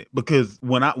wait a minute, because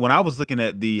when I was looking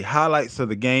at the highlights of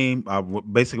the game,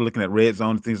 basically looking at red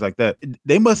zone and things like that,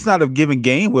 they must not have given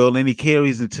Gainwell any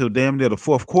carries until damn near the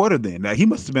fourth quarter. Then now he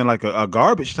must have been like a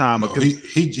garbage time. No,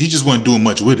 he just wasn't doing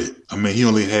much with it. I mean, he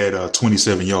only had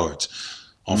 27 yards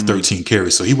on 13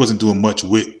 carries, so he wasn't doing much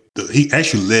with. He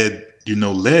actually led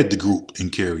the group in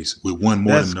carries with one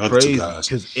more than the other two guys.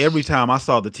 Because every time I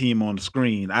saw the team on the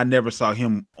screen, I never saw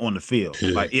him on the field.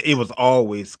 Yeah. Like it was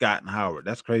always Scott and Howard.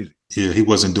 That's crazy. Yeah, he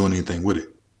wasn't doing anything with it.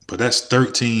 But that's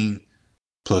 13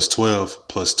 plus 12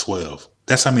 plus 12.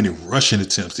 That's how many rushing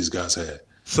attempts these guys had.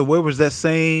 So where was that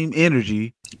same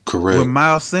energy? Correct. With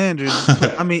Miles Sanders?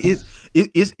 I mean,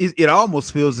 it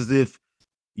almost feels as if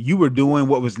you were doing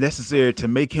what was necessary to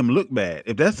make him look bad.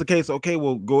 If that's the case, okay,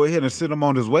 well, go ahead and send him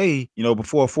on his way,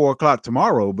 before 4:00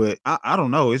 tomorrow. But I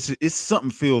don't know. It's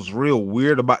something feels real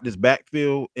weird about this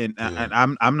backfield, and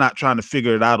I'm not trying to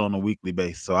figure it out on a weekly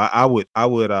basis. So I would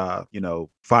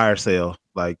fire sale.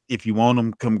 Like, if you want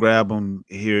them, come grab them.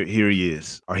 Here he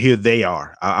is, or here they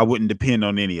are. I wouldn't depend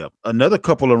on any of them. Another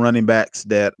couple of running backs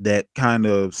that kind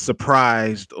of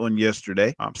surprised on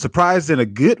yesterday, surprised in a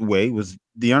good way, was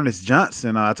D'Ernest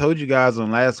Johnson. I told you guys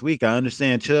on last week, I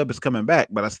understand Chubb is coming back,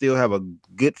 but I still have a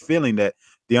good feeling that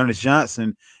D'Ernest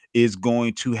Johnson is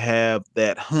going to have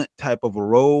that Hunt type of a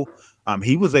role.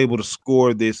 He was able to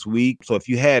score this week. So if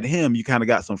you had him, you kind of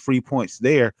got some free points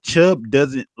there. Chubb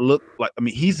doesn't look like,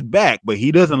 he's back, but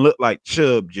he doesn't look like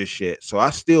Chubb just yet. So I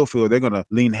still feel they're going to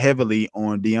lean heavily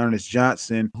on D'Ernest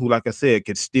Johnson, who, like I said,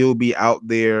 could still be out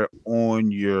there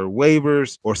on your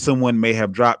waivers, or someone may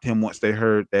have dropped him once they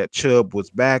heard that Chubb was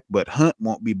back, but Hunt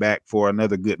won't be back for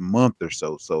another good month or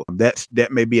so. So that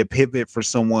may be a pivot for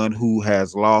someone who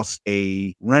has lost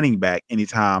a running back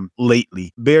anytime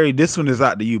lately. Barry, this one is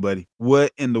out to you, buddy.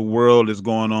 What in the world is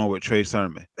going on with Trey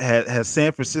Sermon? Has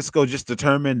San Francisco just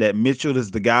determined that Mitchell is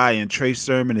the guy and Trey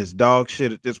Sermon is dog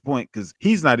shit at this point? Because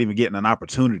he's not even getting an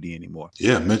opportunity anymore.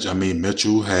 Yeah,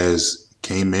 Mitchell has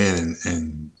came in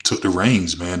and took the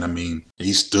reins, man.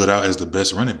 He stood out as the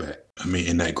best running back.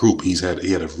 In that group, he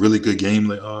had a really good game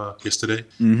yesterday.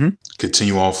 Mm-hmm.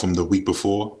 Continue on from the week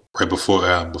before, right before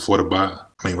the bye.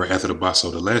 Right after the bye. So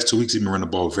the last 2 weeks, he's been running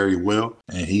the ball very well,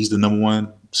 and he's the number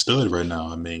one stud right now.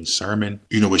 Sermon,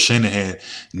 with Shanahan,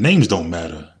 names don't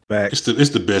matter. It's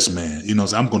the best man.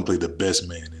 So I'm going to play the best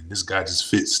man, and this guy just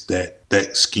fits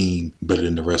that scheme better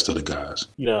than the rest of the guys.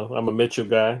 I'm a Mitchell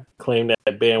guy. Claim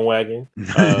that bandwagon.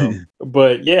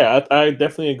 But yeah, I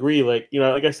definitely agree. Like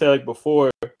I said,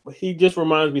 before, he just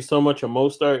reminds me so much of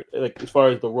Mostert, as far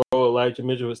as the role Elijah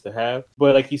Mitchell was to have.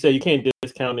 But like you said, you can't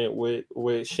discount it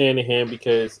with Shanahan,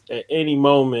 because at any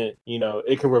moment,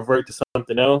 it can revert to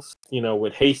something else.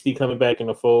 With Hasty coming back in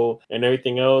the fold and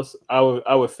everything else, I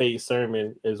would fade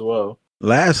Sermon as well.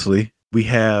 Lastly, we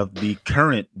have the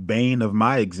current bane of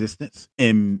my existence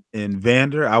in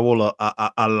Vander. I will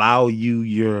allow you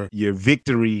your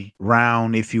victory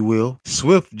round, if you will.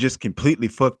 Swift just completely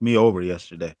fucked me over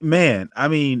yesterday. Man, I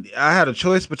had a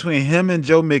choice between him and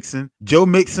Joe Mixon. Joe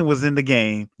Mixon was in the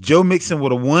game. Joe Mixon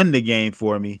would have won the game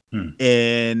for me.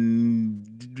 And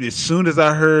as soon as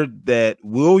I heard that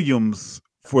Williams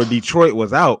for Detroit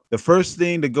was out, the first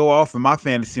thing to go off in my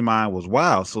fantasy mind was,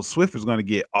 wow, so Swift is going to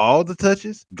get all the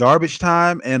touches, garbage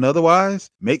time and otherwise.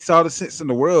 Makes all the sense in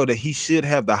the world that he should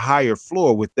have the higher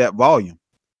floor with that volume.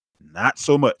 Not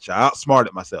so much. I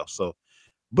outsmarted myself. So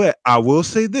But I will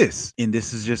say this, and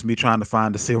this is just me trying to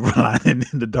find the silver lining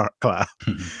in the dark cloud.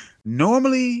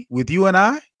 Normally, with you and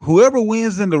I, whoever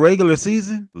wins in the regular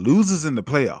season loses in the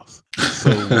playoffs.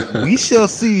 So we shall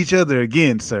see each other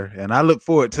again, sir. And I look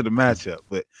forward to the matchup.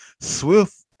 But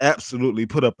Swift absolutely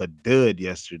put up a dud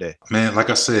yesterday. Man,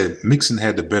 like I said, Mixon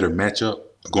had the better matchup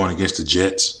going against the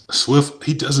Jets. Swift,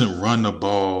 he doesn't run the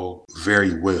ball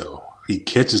very well. He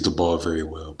catches the ball very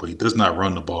well, but he does not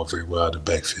run the ball very well out of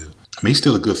the backfield. I mean, he's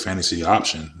still a good fantasy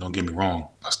option. Don't get me wrong.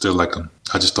 I still like him.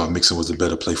 I just thought Mixon was a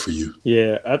better play for you.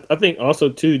 Yeah, I think also,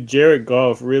 too, Jared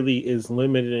Goff really is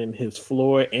limited in his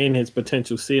floor and his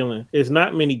potential ceiling. It's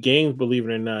not many games, believe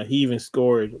it or not. He even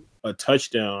scored a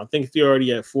touchdown. I think he already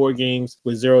had 4 games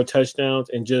with 0 touchdowns,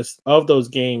 and just of those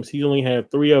games, he only had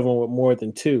 3 of them with more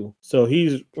than 2. So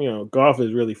he's, Goff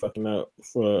is really fucking up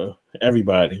for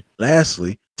everybody.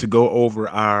 Lastly, to go over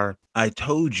our I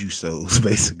told you so's,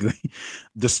 basically.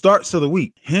 The starts of the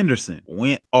week, Henderson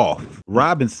went off.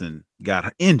 Robinson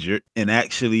got injured. And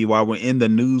actually, while we're in the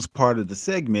news part of the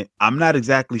segment, I'm not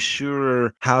exactly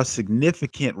sure how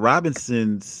significant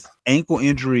Robinson's ankle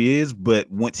injury is, but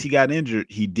once he got injured,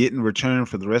 he didn't return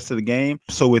for the rest of the game.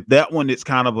 So with that one, it's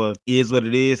kind of a is what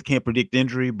it is. Can't predict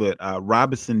injury, but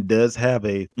Robinson does have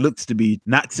looks to be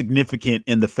not significant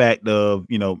in the fact of,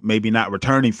 maybe not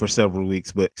returning for several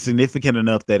weeks, but significant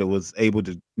enough that it was able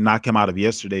to knock him out of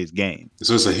yesterday's game.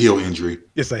 So it's a heel injury.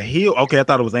 It's a heel. Okay, I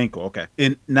thought it was ankle. Okay.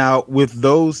 And now with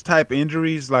those type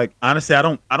injuries, like honestly, I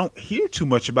don't hear too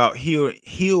much about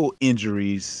heel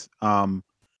injuries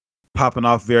popping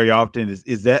off very often.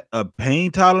 Is that a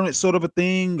pain tolerant sort of a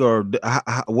thing, or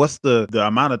what's the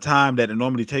amount of time that it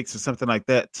normally takes for something like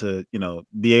that to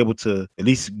be able to at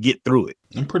least get through it?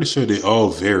 I'm pretty sure they all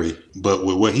vary, but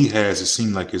with what he has, it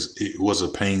seemed like it was a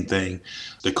pain thing.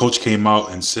 The coach came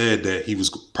out and said that he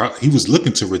was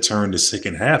looking to return the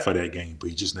second half of that game, but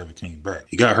he just never came back.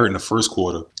 He got hurt in the first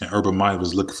quarter, and Urban Meyer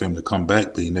was looking for him to come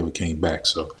back, but he never came back.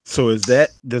 So does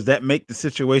that make the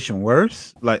situation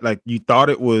worse? Like you thought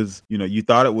it was,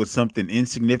 something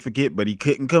insignificant, but he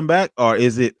couldn't come back, or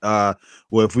is it well,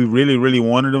 if we really, really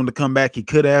wanted him to come back, he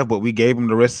could have, but we gave him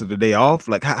the rest of the day off?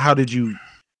 Like how did you?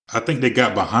 I think they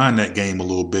got behind that game a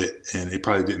little bit, and it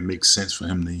probably didn't make sense for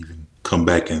him to even come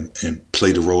back and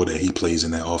play the role that he plays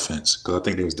in that offense, because I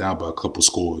think they was down by a couple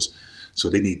scores. So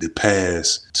they need to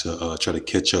pass to try to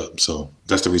catch up. So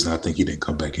that's the reason I think he didn't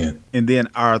come back in. And then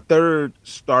our third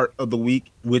start of the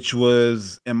week, which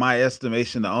was, in my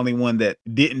estimation, the only one that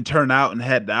didn't turn out and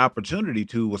had the opportunity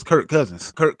to, was Kirk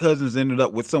Cousins. Kirk Cousins ended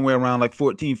up with somewhere around like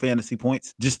 14 fantasy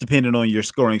points, just depending on your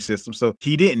scoring system. So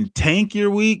he didn't tank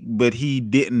your week, but he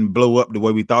didn't blow up the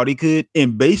way we thought he could.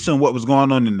 And based on what was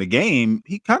going on in the game,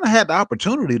 he kind of had the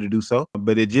opportunity to do so,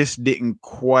 but it just didn't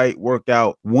quite work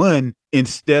out.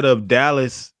 Instead of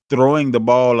Dallas throwing the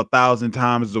ball 1,000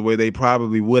 times the way they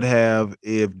probably would have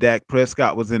if Dak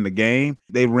Prescott was in the game,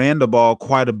 they ran the ball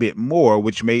quite a bit more,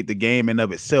 which made the game in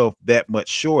of itself that much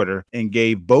shorter and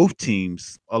gave both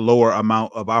teams a lower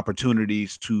amount of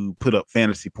opportunities to put up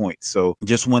fantasy points. So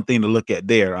just one thing to look at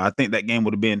there. I think that game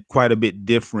would have been quite a bit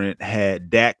different had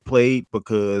Dak played,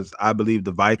 because I believe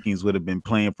the Vikings would have been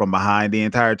playing from behind the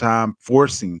entire time,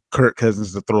 forcing Kirk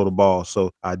Cousins to throw the ball.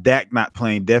 So Dak not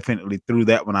playing definitely threw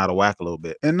that one out of whack a little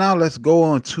bit. And now let's go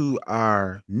on to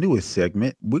our newest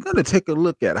segment. We're going to take a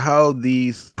look at how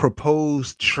these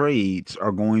proposed trades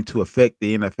are going to affect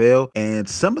the NFL, and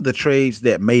some of the trades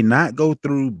that may not go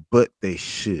through, but they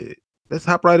should. Let's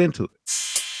hop right into it.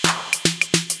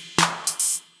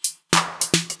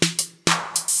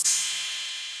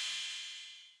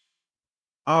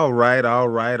 All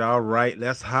right.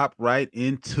 Let's hop right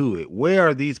into it. Where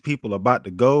are these people about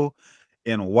to go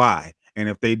and why? And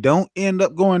if they don't end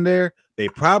up going there, they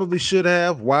probably should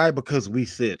have. Why? Because we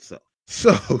said so.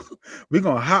 So we're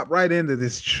going to hop right into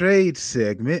this trade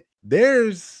segment.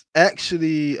 There's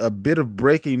actually a bit of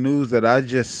breaking news that I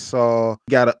just saw.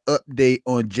 Got an update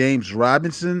on James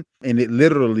Robinson, and it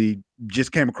literally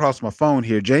just came across my phone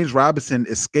here. James Robinson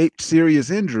escaped serious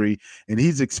injury, and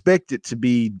he's expected to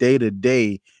be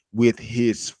day-to-day with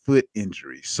his foot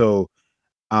injury. So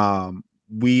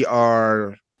we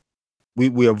avoided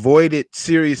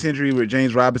serious injury with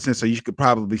James Robinson, so you could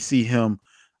probably see him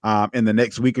in the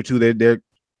next week or two.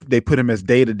 They put him as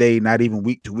day-to-day, not even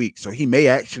week-to-week. So he may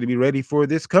actually be ready for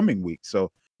this coming week.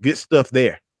 So good stuff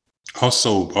there.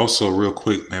 Also real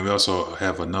quick, man, we also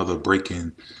have another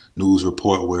breaking news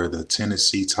report where the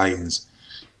Tennessee Titans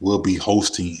will be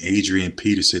hosting Adrian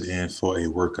Peterson in for a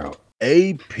workout.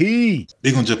 AP.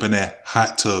 They're going to jump in that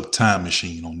hot tub time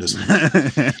machine on this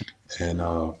one and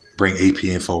bring AP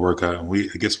in for a workout. And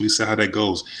I guess we see how that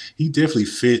goes. He definitely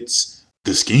fits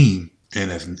the scheme.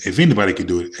 And if anybody can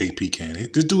do it, AP can.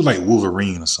 This dude like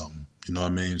Wolverine or something. You know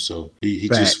what I mean? So he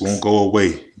just won't go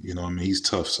away. You know what I mean? He's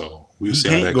tough. So we'll see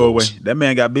how that goes. Away. That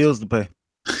man got bills to pay.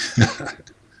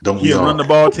 He'll run the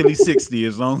ball till he's 60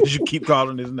 as long as you keep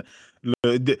calling his name.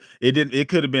 It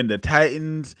could have been the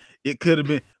Titans. It could have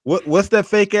been what's that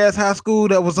fake ass high school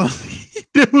that was on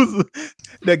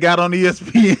that got on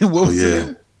ESPN? What was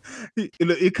it?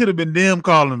 It could have been them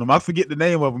calling them. I forget the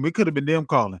name of them. It could have been them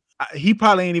calling. He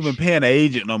probably ain't even paying an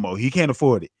agent no more. He can't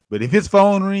afford it. But if his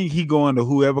phone ring, he going to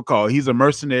whoever called. He's a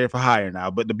mercenary for hire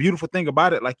now. But the beautiful thing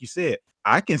about it, like you said,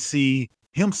 I can see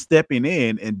him stepping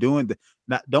in and doing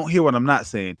don't hear what I'm not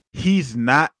saying. He's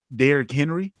not Derrick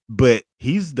Henry, but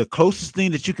he's the closest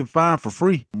thing that you can find for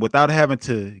free without having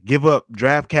to give up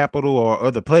draft capital or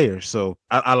other players. So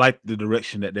I like the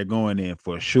direction that they're going in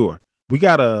for sure. We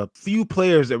got a few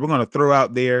players that we're going to throw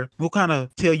out there. We'll kind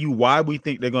of tell you why we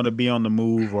think they're going to be on the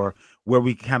move or where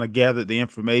we kind of gathered the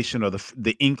information or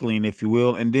the inkling, if you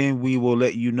will. And then we will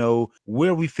let you know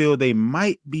where we feel they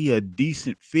might be a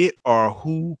decent fit or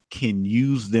who can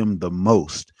use them the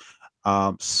most.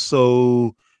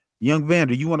 So, Young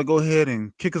Vander, you want to go ahead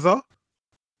and kick us off?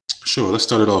 Sure. Let's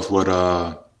start it off with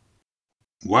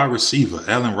wide receiver,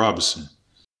 Allen Robinson.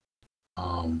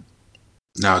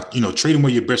 Now, trading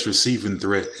away your best receiving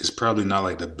threat is probably not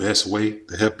like the best way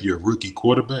to help your rookie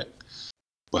quarterback.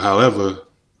 But however,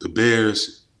 the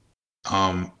Bears,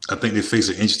 I think they face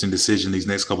an interesting decision these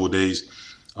next couple of days.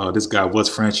 This guy was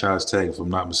franchise tagged, if I'm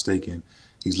not mistaken.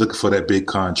 He's looking for that big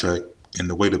contract. And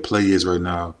the way the play is right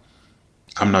now,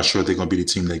 I'm not sure if they're going to be the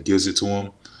team that gives it to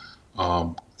him.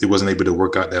 They wasn't able to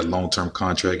work out that long-term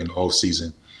contract in the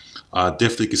offseason.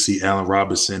 Definitely can see Allen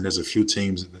Robinson. There's a few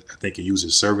teams that I think can use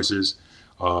his services.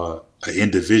 An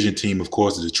in-division team, of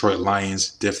course, the Detroit Lions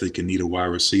definitely can need a wide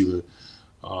receiver.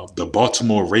 The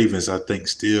Baltimore Ravens, I think,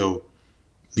 still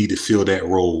need to fill that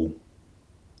role.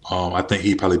 I think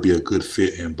he'd probably be a good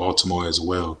fit in Baltimore as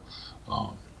well.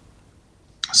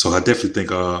 So I definitely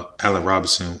think Allen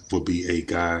Robinson would be a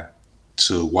guy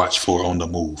to watch for on the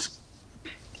move.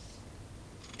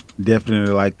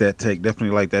 Definitely like that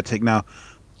take. Now,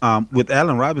 with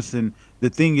Allen Robinson, the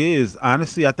thing is,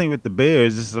 honestly, I think with the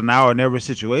Bears, this is a now or never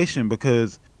situation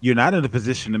because you're not in a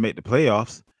position to make the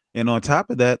playoffs. And on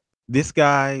top of that, this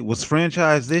guy was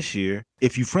franchised this year.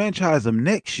 If you franchise him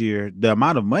next year, the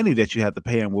amount of money that you have to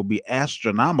pay him will be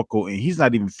astronomical, and he's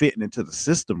not even fitting into the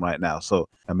system right now. So,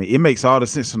 I mean, it makes all the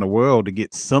sense in the world to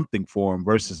get something for him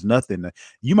versus nothing.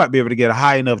 You might be able to get a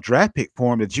high enough draft pick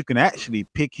for him that you can actually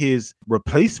pick his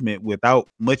replacement without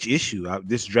much issue.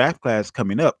 This draft class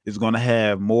coming up is going to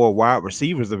have more wide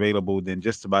receivers available than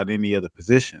just about any other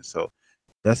position. So,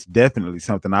 that's definitely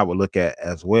something I would look at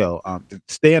as well. To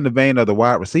stay in the vein of the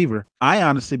wide receiver, I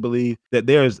honestly believe that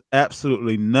there is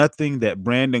absolutely nothing that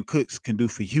Brandon Cooks can do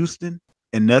for Houston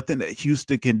and nothing that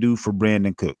Houston can do for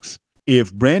Brandon Cooks.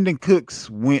 If Brandon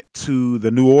Cooks went to the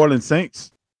New Orleans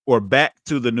Saints or back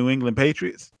to the New England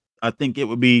Patriots, I think it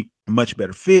would be a much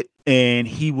better fit, and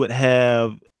he would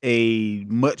have a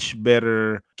much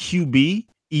better QB.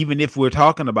 Even if we're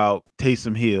talking about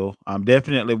Taysom Hill,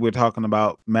 definitely we're talking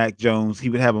about Mac Jones. He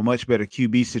would have a much better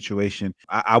QB situation.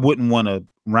 I wouldn't want to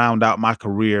round out my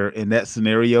career in that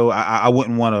scenario. I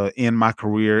wouldn't want to end my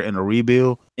career in a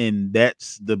rebuild. And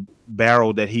that's the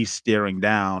barrel that he's staring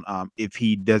down if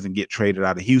he doesn't get traded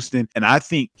out of Houston. And I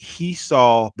think he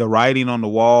saw the writing on the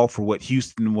wall for what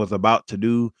Houston was about to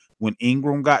do when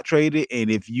Ingram got traded.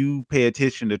 And if you pay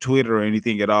attention to Twitter or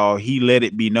anything at all, he let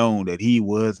it be known that he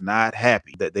was not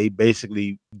happy, that they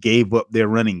basically gave up their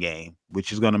running game,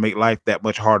 which is going to make life that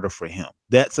much harder for him.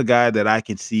 That's a guy that I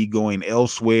can see going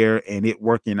elsewhere and it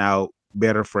working out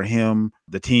better for him,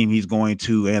 the team he's going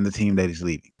to, and the team that he's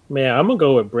leaving. Man, I'm going to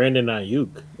go with Brandon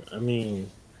Ayuk. I mean,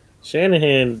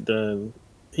 Shanahan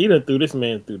he done threw this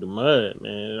man through the mud,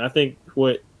 man. I think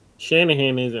what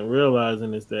Shanahan isn't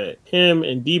realizing is that him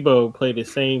and Debo play the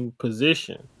same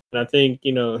position. And I think,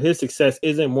 his success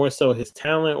isn't more so his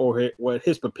talent or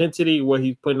his propensity, what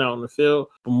he's putting out on the field,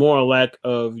 but more a lack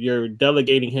of you're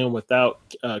delegating him without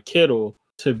Kittle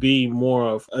to be more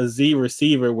of a Z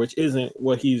receiver, which isn't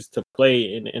what he's to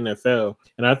play in the NFL.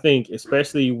 And I think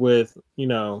especially with,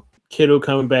 Kittle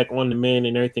coming back on the men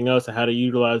and everything else and how to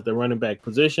utilize the running back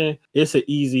position, it's an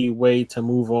easy way to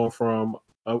move on from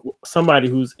somebody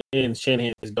who's in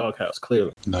Shanahan's doghouse,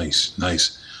 clearly. Nice.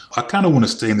 I kind of want to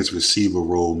stay in this receiver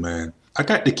role, man. I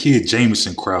got the kid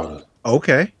Jamison Crowder.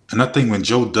 Okay. And I think when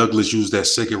Joe Douglas used that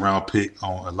second-round pick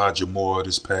on Elijah Moore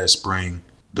this past spring,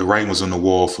 the writing was on the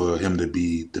wall for him to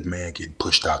be the man getting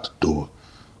pushed out the door.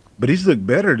 But he's looked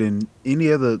better than any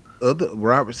of the other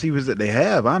wide receivers that they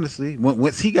have, honestly.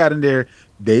 Once he got in there,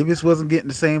 Davis wasn't getting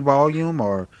the same volume,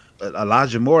 or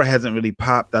Elijah Moore hasn't really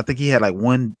popped. I think he had like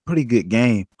one pretty good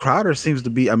game. Crowder seems to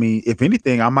be, I mean, if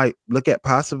anything, I might look at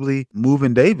possibly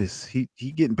moving Davis. He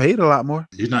getting paid a lot more.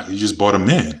 You just bought him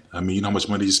in. I mean, you know how much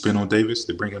money you spend on Davis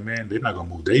to bring him in? They're not going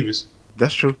to move Davis.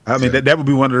 That's true. I mean, that would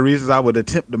be one of the reasons I would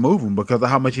attempt to move him, because of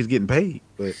how much he's getting paid.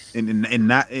 But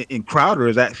and Crowder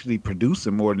is actually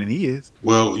producing more than he is.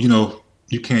 Well, you know,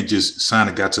 you can't just sign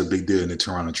a guy to a big deal and then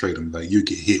turn around and trade him. Like, you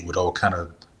get hit with all kind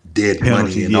of dead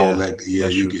penalty, money and all that. Yeah,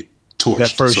 you get torched.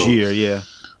 That first year, yeah.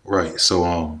 Right. So,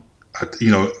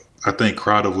 I think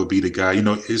Crowder would be the guy. You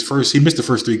know, he missed the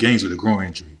first 3 games with a groin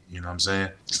injury. You know what I'm saying?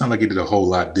 It's not like he did a whole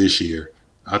lot this year.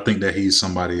 I think that he's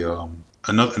somebody.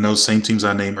 Another same teams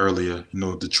I named earlier. You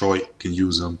know, Detroit can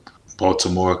use him.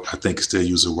 Baltimore, I think, can still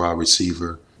use a wide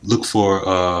receiver. Look for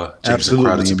Jameson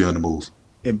Crowder to be on the move.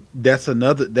 And that's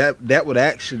another that would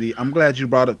actually. I'm glad you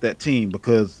brought up that team,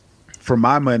 because for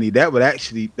my money,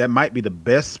 that might be the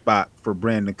best spot for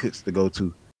Brandon Cooks to go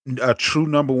to. A true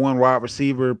number 1 wide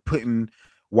receiver, putting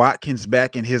Watkins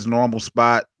back in his normal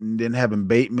spot, and then having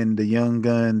Bateman, the young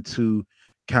gun, to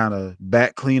kind of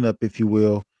back cleanup, if you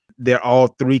will. They're all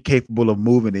 3 capable of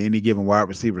moving to any given wide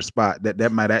receiver spot.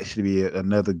 That might actually be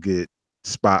another good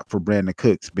spot for Brandon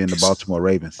Cooks, being the Baltimore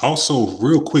Ravens. Also,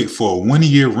 real quick, for a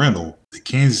 1-year rental, the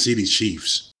Kansas City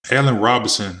Chiefs, Allen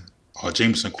Robinson or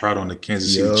Jameson Crowder on the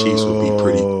Kansas City Chiefs would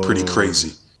be pretty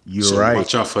crazy. You're right.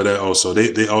 Watch out for that. Also,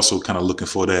 they also kind of looking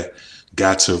for that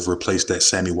guy to replace that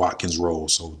Sammy Watkins role.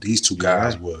 So these 2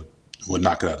 guys would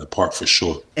knock it out of the park for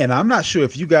sure. And I'm not sure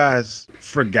if you guys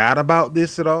forgot about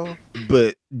this at all,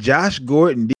 but Josh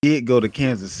Gordon did go to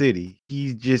Kansas City.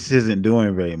 He just isn't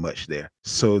doing very much there.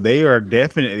 So they are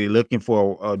definitely looking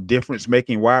for a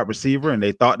difference-making wide receiver, and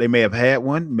they thought they may have had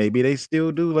one. Maybe they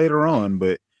still do later on,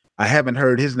 but I haven't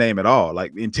heard his name at all.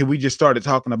 Like, until we just started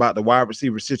talking about the wide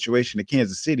receiver situation in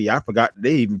Kansas City, I forgot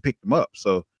they even picked him up.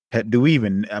 So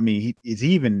is he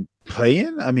even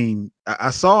playing? I mean, I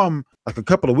saw him like a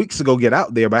couple of weeks ago get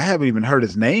out there, but I haven't even heard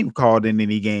his name called in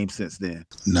any game since then.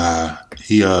 Nah,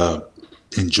 he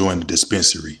enjoying the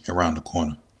dispensary around the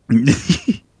corner.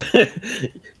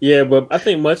 Yeah, but I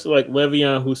think much like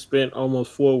Le'Veon, who spent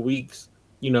almost 4 weeks,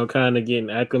 kind of getting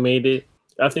acclimated,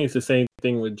 I think it's the same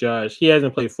thing with Josh. He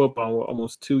hasn't played football in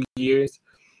almost 2 years,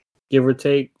 give or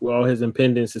take, with all his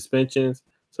impending suspensions.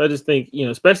 So I just think,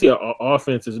 especially our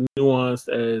offense is nuanced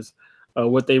as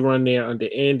what they run there under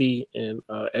Andy and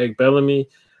Eric Bellamy.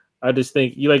 I just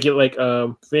think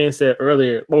Van said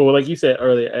earlier, like you said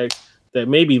earlier, X, that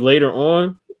maybe later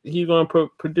on he's going to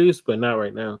produce, but not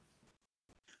right now.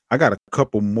 I got a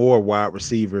couple more wide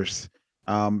receivers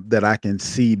that I can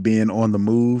see being on the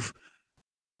move.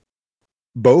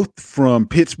 Both from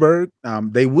Pittsburgh.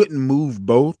 They wouldn't move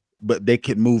both, but they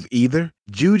could move either.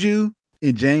 Juju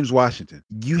and James Washington.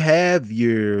 You have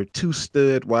your 2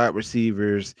 stud wide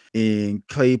receivers in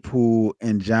Claypool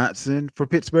and Johnson for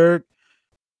Pittsburgh.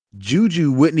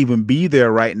 Juju wouldn't even be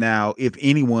there right now if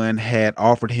anyone had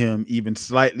offered him even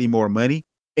slightly more money.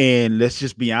 And let's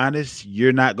just be honest,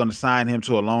 you're not going to sign him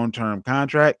to a long-term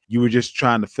contract. You were just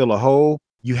trying to fill a hole.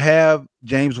 You have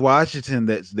James Washington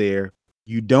that's there.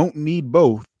 You don't need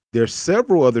both. There's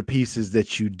several other pieces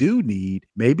that you do need.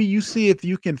 Maybe you see if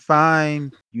you can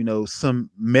find, some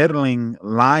meddling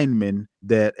linemen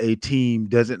that a team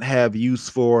doesn't have use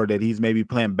for, that he's maybe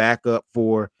playing backup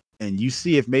for, and you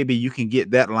see if maybe you can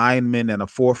get that lineman and a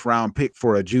 4th-round pick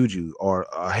for a Juju, or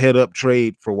a head-up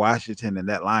trade for Washington and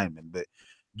that lineman. But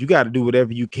you got to do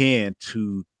whatever you can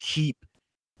to keep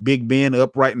Big Ben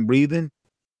upright and breathing.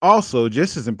 Also,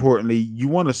 just as importantly, you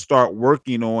want to start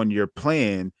working on your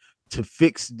plan to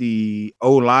fix the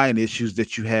O-line issues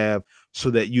that you have, so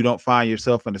that you don't find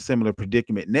yourself in a similar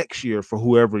predicament next year for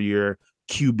whoever your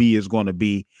QB is going to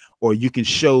be, or you can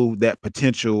show that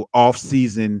potential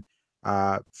off-season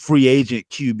free agent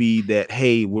QB that,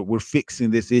 hey, we're fixing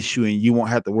this issue and you won't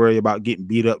have to worry about getting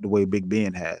beat up the way Big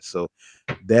Ben has. So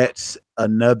that's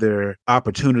another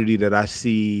opportunity that I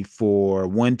see for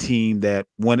one team that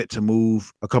wanted to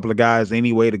move a couple of guys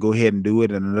anyway to go ahead and do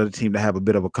it, and another team to have a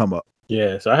bit of a come up.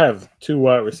 Yeah, so I have 2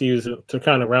 wide receivers to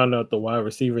kind of round out the wide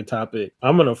receiver topic.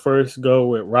 I'm going to first go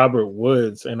with Robert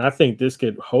Woods, and I think this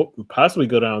could possibly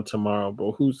go down tomorrow,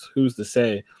 but who's to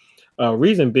say?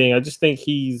 Reason being, I just think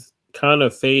he's kind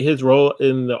of his role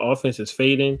in the offense is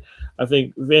fading. I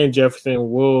think Van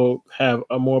Jefferson will have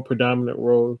a more predominant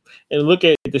role. And look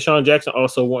at Deshaun Jackson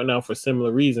also wanting out for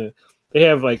similar reason. They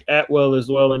have like Atwell as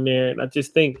well in there, and I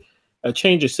just think a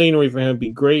change of scenery for him would be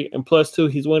great. And plus, too,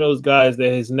 he's one of those guys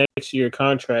that his next year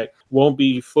contract won't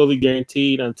be fully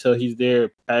guaranteed until he's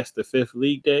there past the 5th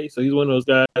league day. So he's one of those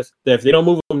guys that if they don't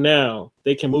move him now,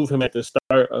 they can move him at the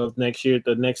start of next year,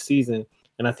 the next season.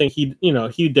 And I think he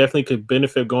definitely could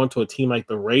benefit going to a team like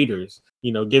the Raiders,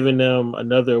 giving them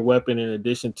another weapon in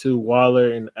addition to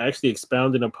Waller and actually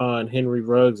expounding upon Henry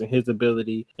Ruggs and his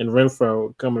ability and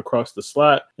Renfro coming across the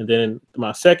slot. And then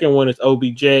my second one is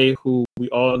OBJ, who we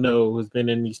all know has been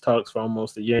in these talks for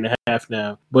almost a year and a half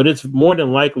now. But it's more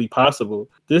than likely possible.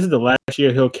 This is the last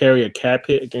year he'll carry a cap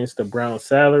hit against the Browns'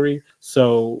 salary.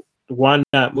 So why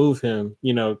not move him?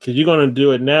 Because you're going to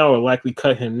do it now or likely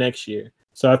cut him next year.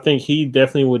 So I think he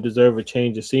definitely would deserve a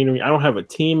change of scenery. I don't have a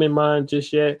team in mind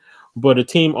just yet, but a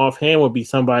team offhand would be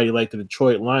somebody like the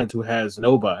Detroit Lions who has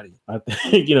nobody. I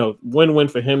think, win-win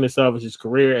for him to salvage his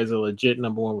career as a legit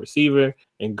number one receiver.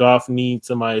 And Goff needs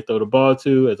somebody to throw the ball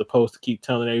to as opposed to keep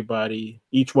telling everybody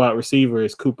each wide receiver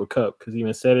is Cooper Kupp, because he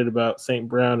even said it about St.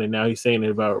 Brown and now he's saying it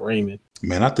about Raymond.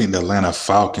 Man, I think the Atlanta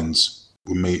Falcons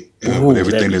would make with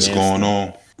everything that's going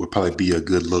on would probably be a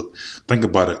good look. Think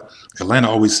about it. Atlanta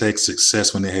always had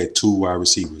success when they had two wide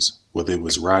receivers, whether it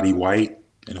was Roddy White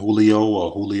and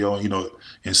Julio,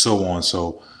 and so on.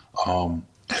 So,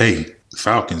 hey,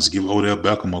 Falcons, give Odell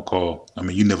Beckham a call. I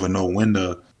mean, you never know when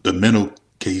the mental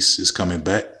case is coming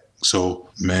back. So,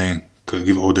 man, could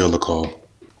give Odell a call.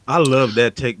 I love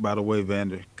that take, by the way,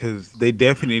 Vander, because they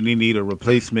definitely need a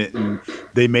replacement, and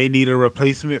they may need a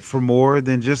replacement for more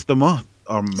than just a month.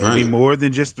 Or maybe more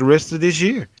than just the rest of this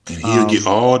year. And he'll get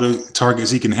all the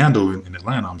targets he can handle in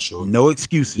Atlanta, I'm sure. No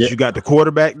excuses. Yeah. You got the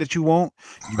quarterback that you want.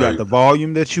 You got the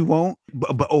volume that you want.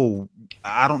 But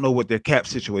I don't know what their cap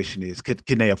situation is.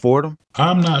 Can they afford them?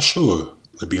 I'm not sure,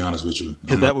 to be honest with you.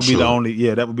 Because that would be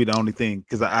the only thing.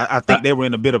 Because I think they were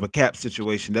in a bit of a cap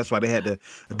situation. That's why they had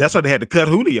to cut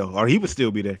Julio, or he would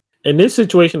still be there. And this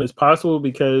situation is possible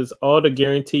because all the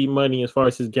guaranteed money, as far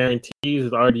as his guarantees,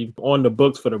 is already on the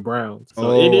books for the Browns.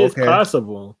 So it is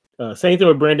possible. Same thing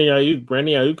with Brandon Ayuk.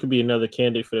 Brandon Ayuk could be another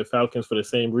candidate for the Falcons for the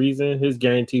same reason. His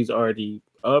guarantees are already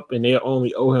up, and they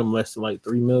only owe him less than like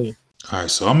 $3 million. All right,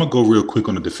 so I'm going to go real quick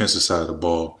on the defensive side of the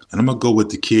ball, and I'm going to go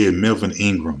with the kid Melvin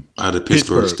Ingram out of the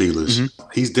Pittsburgh Steelers. Mm-hmm.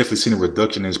 He's definitely seen a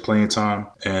reduction in his playing time,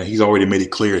 and he's already made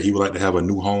it clear he would like to have a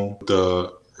new home.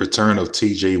 The return of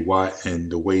T.J. Watt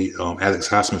and the way Alex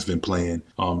Highsmith's been playing,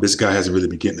 this guy hasn't really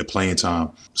been getting the playing time.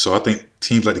 So I think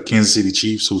teams like the Kansas City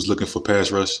Chiefs, who's looking for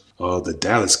pass rush, the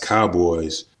Dallas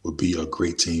Cowboys would be a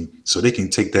great team. So they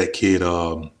can take that kid,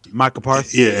 Michael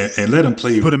Parsons, and let him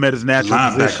play, put him at his natural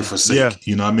linebacker position. For sake. Yeah.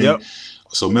 You know what I mean? Yep.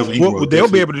 So Melvin Ingram, well, they'll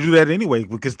be able to do that anyway,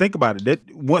 because think about it.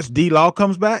 That once D-Law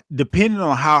comes back, depending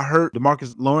on how hurt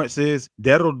DeMarcus Lawrence is,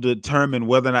 that'll determine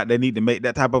whether or not they need to make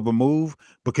that type of a move.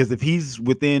 Because if he's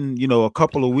within, a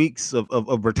couple of weeks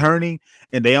of returning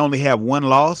and they only have one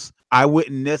loss, I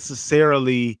wouldn't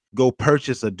necessarily go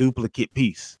purchase a duplicate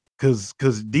piece.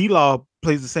 Because D-Law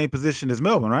plays the same position as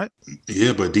Melvin, right?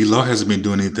 Yeah, but D-Law hasn't been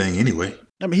doing anything anyway.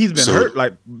 I mean, he's been hurt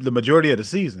like the majority of the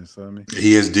season. So I mean,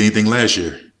 he hasn't did anything last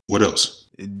year. What else?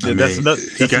 He got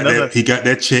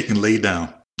that check and laid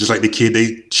down. Just like the kid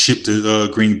they shipped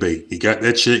to Green Bay. He got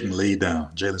that check and laid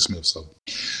down, Jalen Smith. So,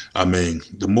 I mean,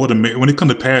 the more the merrier. When it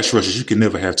comes to pass rushers, you can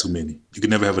never have too many. You can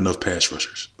never have enough pass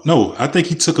rushers. No, I think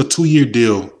he took a 2-year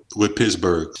deal with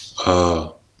Pittsburgh,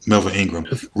 Melvin Ingram.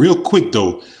 Real quick,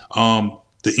 though,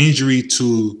 the injury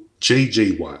to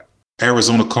J.J. Watt,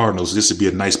 Arizona Cardinals, this would be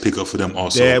a nice pickup for them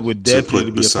also. That would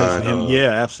definitely be beside him. Yeah,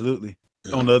 absolutely.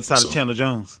 On the other side of Chandler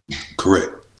Jones.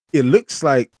 Correct. It looks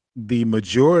like the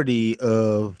majority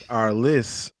of our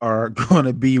lists are going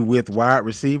to be with wide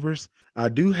receivers. I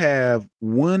do have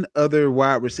one other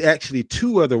actually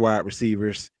two other wide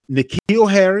receivers. N'Keal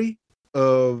Harry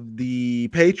of the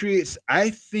Patriots.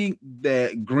 I think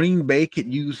that Green Bay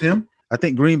could use him. I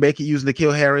think Green Bay could use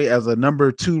N'Keal Harry as a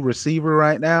number 2 receiver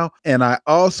right now. And I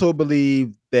also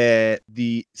believe that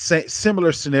the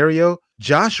similar scenario,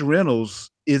 Josh Reynolds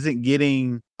isn't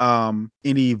getting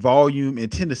any volume in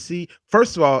Tennessee.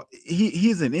 First of all, he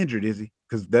isn't injured, is he?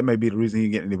 Because that may be the reason he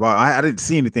getting any volume. I didn't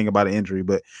see anything about an injury,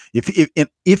 but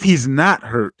if he's not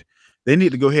hurt, they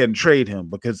need to go ahead and trade him,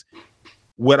 because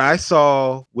what I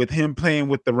saw with him playing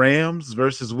with the Rams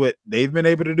versus what they've been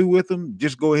able to do with him,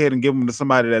 just go ahead and give him to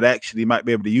somebody that actually might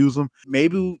be able to use him.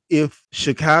 Maybe if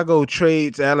Chicago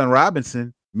trades Allen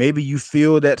Robinson, maybe you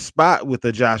fill that spot with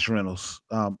a Josh Reynolds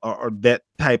or that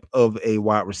type of a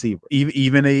wide receiver,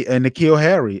 even a N'Keal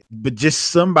Harry, but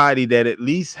just somebody that at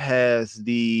least has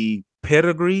the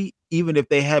pedigree even if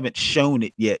they haven't shown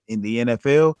it yet in the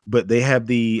NFL, but they have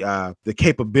the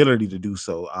capability to do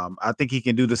so. I think he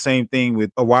can do the same thing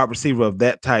with a wide receiver of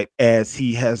that type as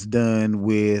he has done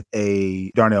with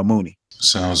a Darnell Mooney.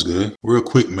 Sounds good. Real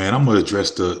quick, man, I'm going to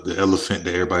address the elephant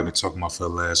that everybody been talking about for the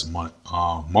last month.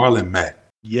 Marlon Mack.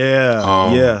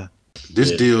 Yeah.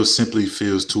 This deal simply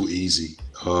feels too easy.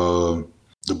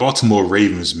 The Baltimore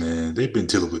Ravens, man, they've been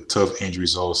dealing with tough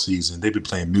injuries all season. They've been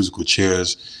playing musical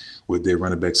chairs with their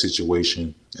running back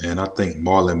situation. And I think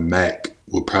Marlon Mack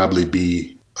will probably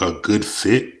be a good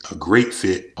fit, a great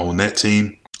fit on that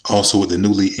team. Also with the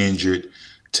newly injured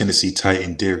Tennessee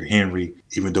Titan Derrick Henry,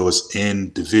 even though it's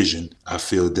in division, I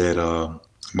feel that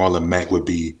Marlon Mack would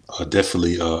be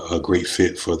definitely a great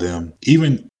fit for them,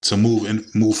 even to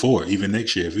move forward, even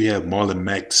next year. If we have Marlon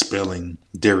Mack spelling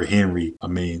Derrick Henry, I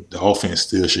mean, the offense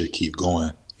still should keep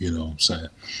going, you know what I'm saying?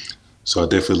 So I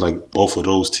definitely like both of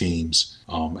those teams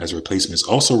as replacements.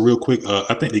 Also, real quick,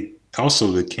 I think the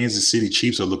Kansas City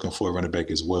Chiefs are looking for a running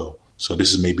back as well. So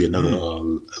this is maybe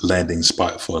another landing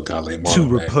spot for a guy like Marlon To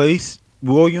Mack. replace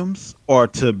Williams or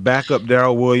to back up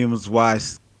Darrell Williams while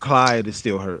Clyde is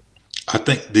still hurt? I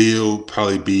think they'll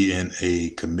probably be in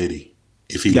a committee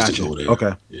if he was to go there.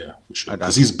 Okay. Yeah, for sure.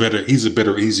 Because he's better. He's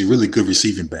a really good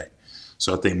receiving back.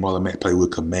 So I think Marlon Mack probably will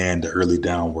command the early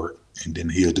down work, and then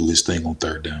he'll do his thing on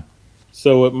third down.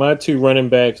 So with my two running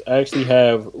backs, I actually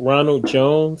have Ronald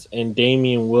Jones and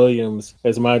Damian Williams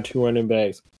as my two running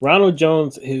backs. Ronald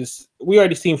Jones we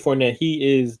already seen Fournette.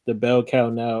 He is the bell cow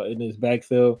now in his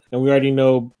backfield. And we already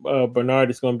know Bernard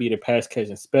is going to be the pass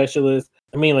catching specialist.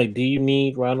 I mean, like, do you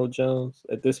need Ronald Jones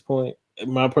at this point?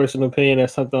 In my personal opinion,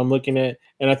 that's something I'm looking at.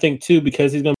 And I think, too,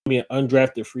 because he's going to be an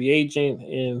undrafted free agent,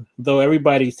 and though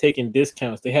everybody's taking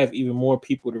discounts, they have even more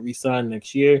people to re-sign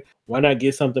next year. Why not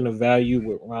get something of value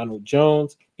with Ronald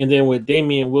Jones? And then with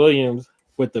Damian Williams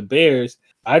with the Bears,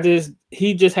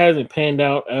 he just hasn't panned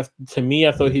out. To me,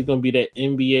 I thought he's going to be that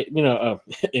NBA,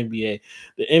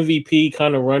 the MVP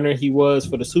kind of runner he was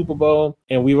for the Super Bowl.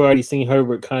 And we've already seen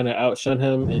Herbert kind of outshun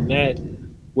him in that.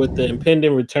 With the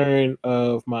impending return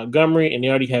of Montgomery, and they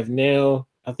already have Nell,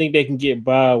 I think they can get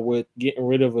by with getting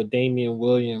rid of a Damian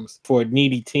Williams for a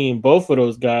needy team. Both of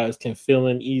those guys can fill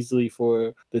in easily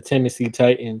for the Tennessee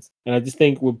Titans. And I just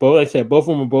think with both, like I said, both of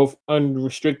them are both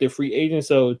unrestricted free agents,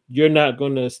 so you're not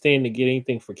going to stand to get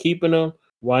anything for keeping them.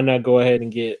 Why not go ahead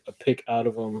and get a pick out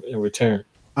of them in return?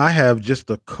 I have just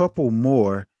a couple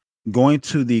more going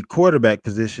to the quarterback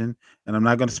position, and I'm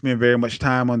not going to spend very much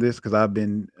time on this because I've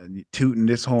been tooting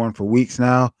this horn for weeks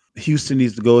now. Houston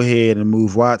needs to go ahead and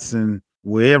move Watson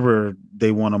wherever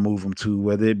they want to move him to,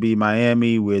 whether it be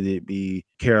Miami, whether it be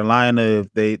Carolina.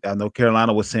 I know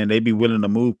Carolina was saying they'd be willing to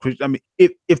move. I mean,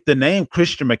 if the name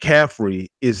Christian McCaffrey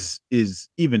is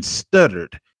even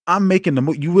stuttered, I'm making the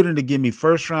move. You willing to give me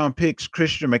first round picks,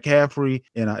 Christian McCaffrey,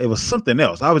 and it was something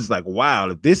else. I was like, wow,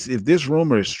 if this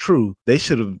rumor is true, they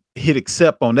should have hit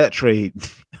accept on that trade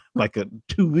like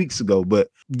 2 weeks ago. But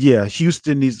yeah,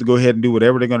 Houston needs to go ahead and do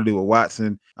whatever they're going to do with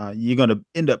Watson. You're going to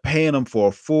end up paying him for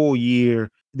a full year.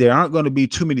 There aren't going to be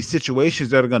too many situations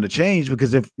that are going to change,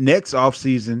 because if next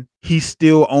offseason he's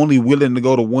still only willing to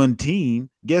go to one team,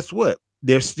 guess what?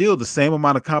 There's still the same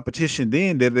amount of competition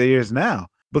then that there is now,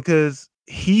 because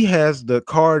he has the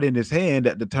card in his hand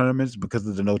that determines, because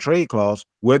of the no trade clause,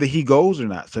 whether he goes or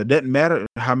not. So it doesn't matter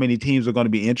how many teams are going to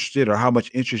be interested or how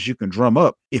much interest you can drum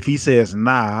up. If he says,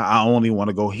 nah, I only want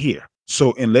to go here.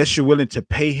 So unless you're willing to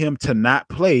pay him to not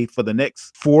play for the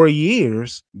next 4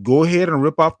 years, go ahead and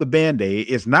rip off the Band-Aid.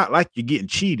 It's not like you're getting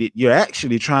cheated. You're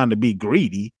actually trying to be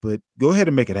greedy, but go ahead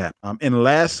and make it happen. And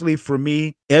lastly, for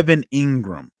me, Evan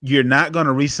Ingram. You're not going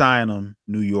to re-sign him,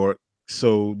 New York.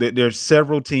 So there's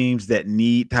several teams that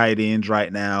need tight ends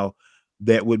right now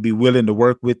that would be willing to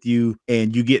work with you,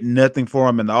 and you get nothing for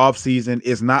them in the offseason.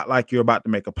 It's not like you're about to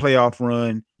make a playoff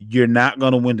run. You're not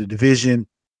going to win the division.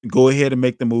 Go ahead and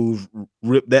make the move,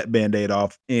 rip that Band-Aid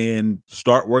off, and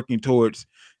start working towards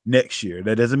next year.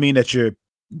 That doesn't mean that you're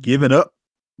giving up,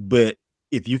 but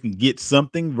if you can get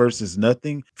something versus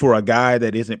nothing for a guy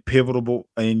that isn't pivotal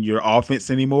in your offense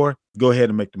anymore, go ahead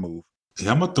and make the move.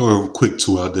 Yeah, I'm gonna throw a quick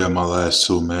two out there. My last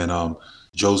two, man.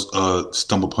 Joe's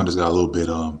Stumble Punters got a little bit.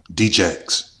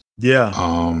 Djax.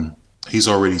 Yeah. He's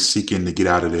already seeking to get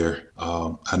out of there.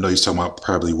 I know he's talking about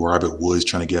probably Robert Woods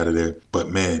trying to get out of there. But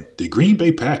man, the Green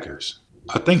Bay Packers,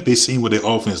 I think they've seen what their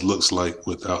offense looks like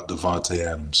without Devontae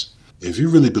Adams. If you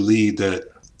really believe that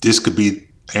this could be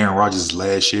Aaron Rodgers'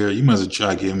 last year, you might as well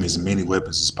try to give him as many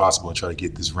weapons as possible and try to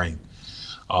get this ring.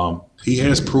 He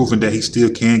has proven that he still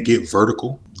can get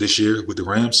vertical this year with the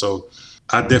Rams. So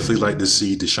I definitely like to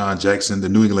see Deshaun Jackson. The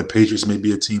New England Patriots may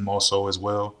be a team also as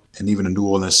well. and even the New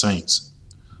Orleans Saints.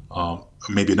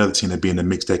 Maybe another team that be in the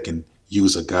mix that can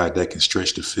use a guy that can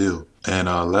stretch the field. And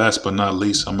last but not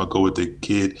least, I'm going to go with the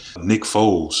kid, Nick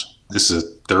Foles. This is a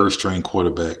third-string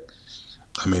quarterback.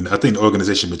 I mean, I think the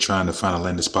organization been trying to find a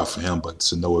landing spot for him, but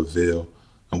to no avail.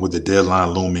 And with the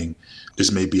deadline looming,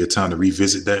 this may be a time to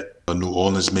revisit that. New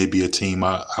Orleans may be a team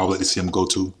I would like to see him go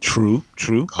to. True.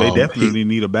 They definitely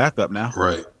need a backup now.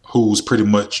 Right. Who's pretty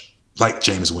much like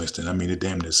Jameis Winston. I mean, they're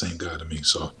damn near the same guy to me.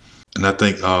 So, and I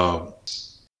think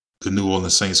the New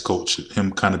Orleans Saints coach,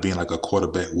 him kind of being like a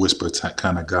quarterback whisperer type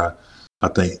kind of guy, I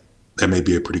think that may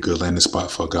be a pretty good landing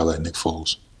spot for a guy like Nick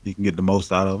Foles. You can get the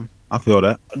most out of him. I feel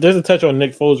that. There's a touch on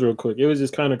Nick Foles real quick. It was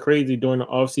just kind of crazy during the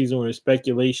offseason when there's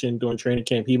speculation during training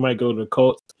camp. He might go to the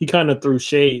Colts. He kind of threw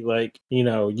shade like,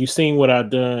 you've seen what I've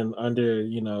done under,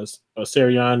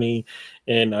 Sirianni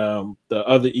and the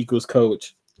other Eagles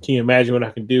coach. Can you imagine what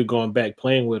I can do going back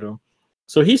playing with him?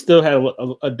 So he still had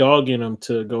a dog in him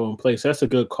to go and play. So that's a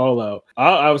good call out.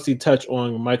 I'll obviously touch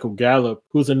on Michael Gallup,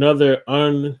 who's another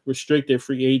unrestricted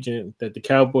free agent that the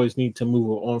Cowboys need to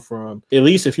move on from. At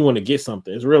least if you want to get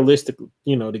something, it's realistic,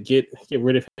 to get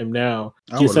rid of him now.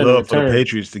 I would love for the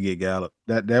Patriots to get Gallup.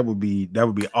 That would be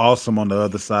awesome on the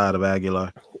other side of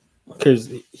Aguilar. Because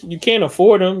you can't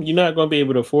afford him. You're not going to be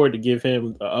able to afford to give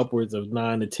him upwards of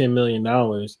 $9 to $10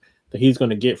 million that he's going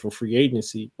to get for free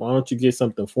agency. Why don't you get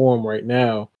something for him right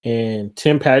now? And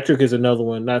Tim Patrick is another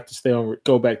one, not to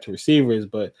go back to receivers,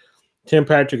 but Tim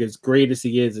Patrick, as great as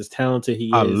he is, as talented he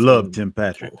is. I love Tim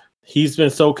Patrick. He's been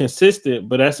so consistent,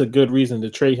 but that's a good reason to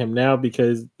trade him now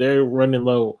because they're running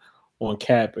low on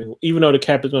cap. And even though the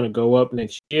cap is going to go up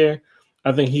next year,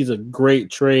 I think he's a great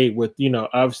trade with,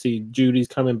 obviously Judy's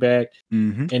coming back.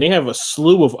 Mm-hmm. And they have a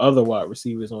slew of other wide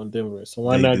receivers on Denver. So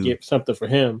why not get something for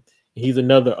him? He's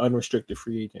another unrestricted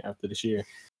free agent after this year.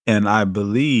 And I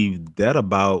believe that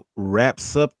about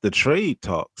wraps up the trade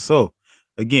talk. So,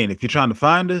 again, if you're trying to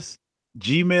find us,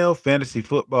 Gmail, Fantasy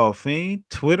Football Fiend,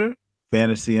 Twitter,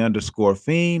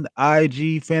 Fantasy_Fiend,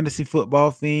 IG, Fantasy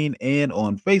Football Fiend, and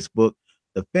on Facebook,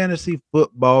 the Fantasy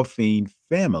Football Fiend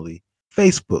Family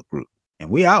Facebook group. And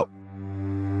we out.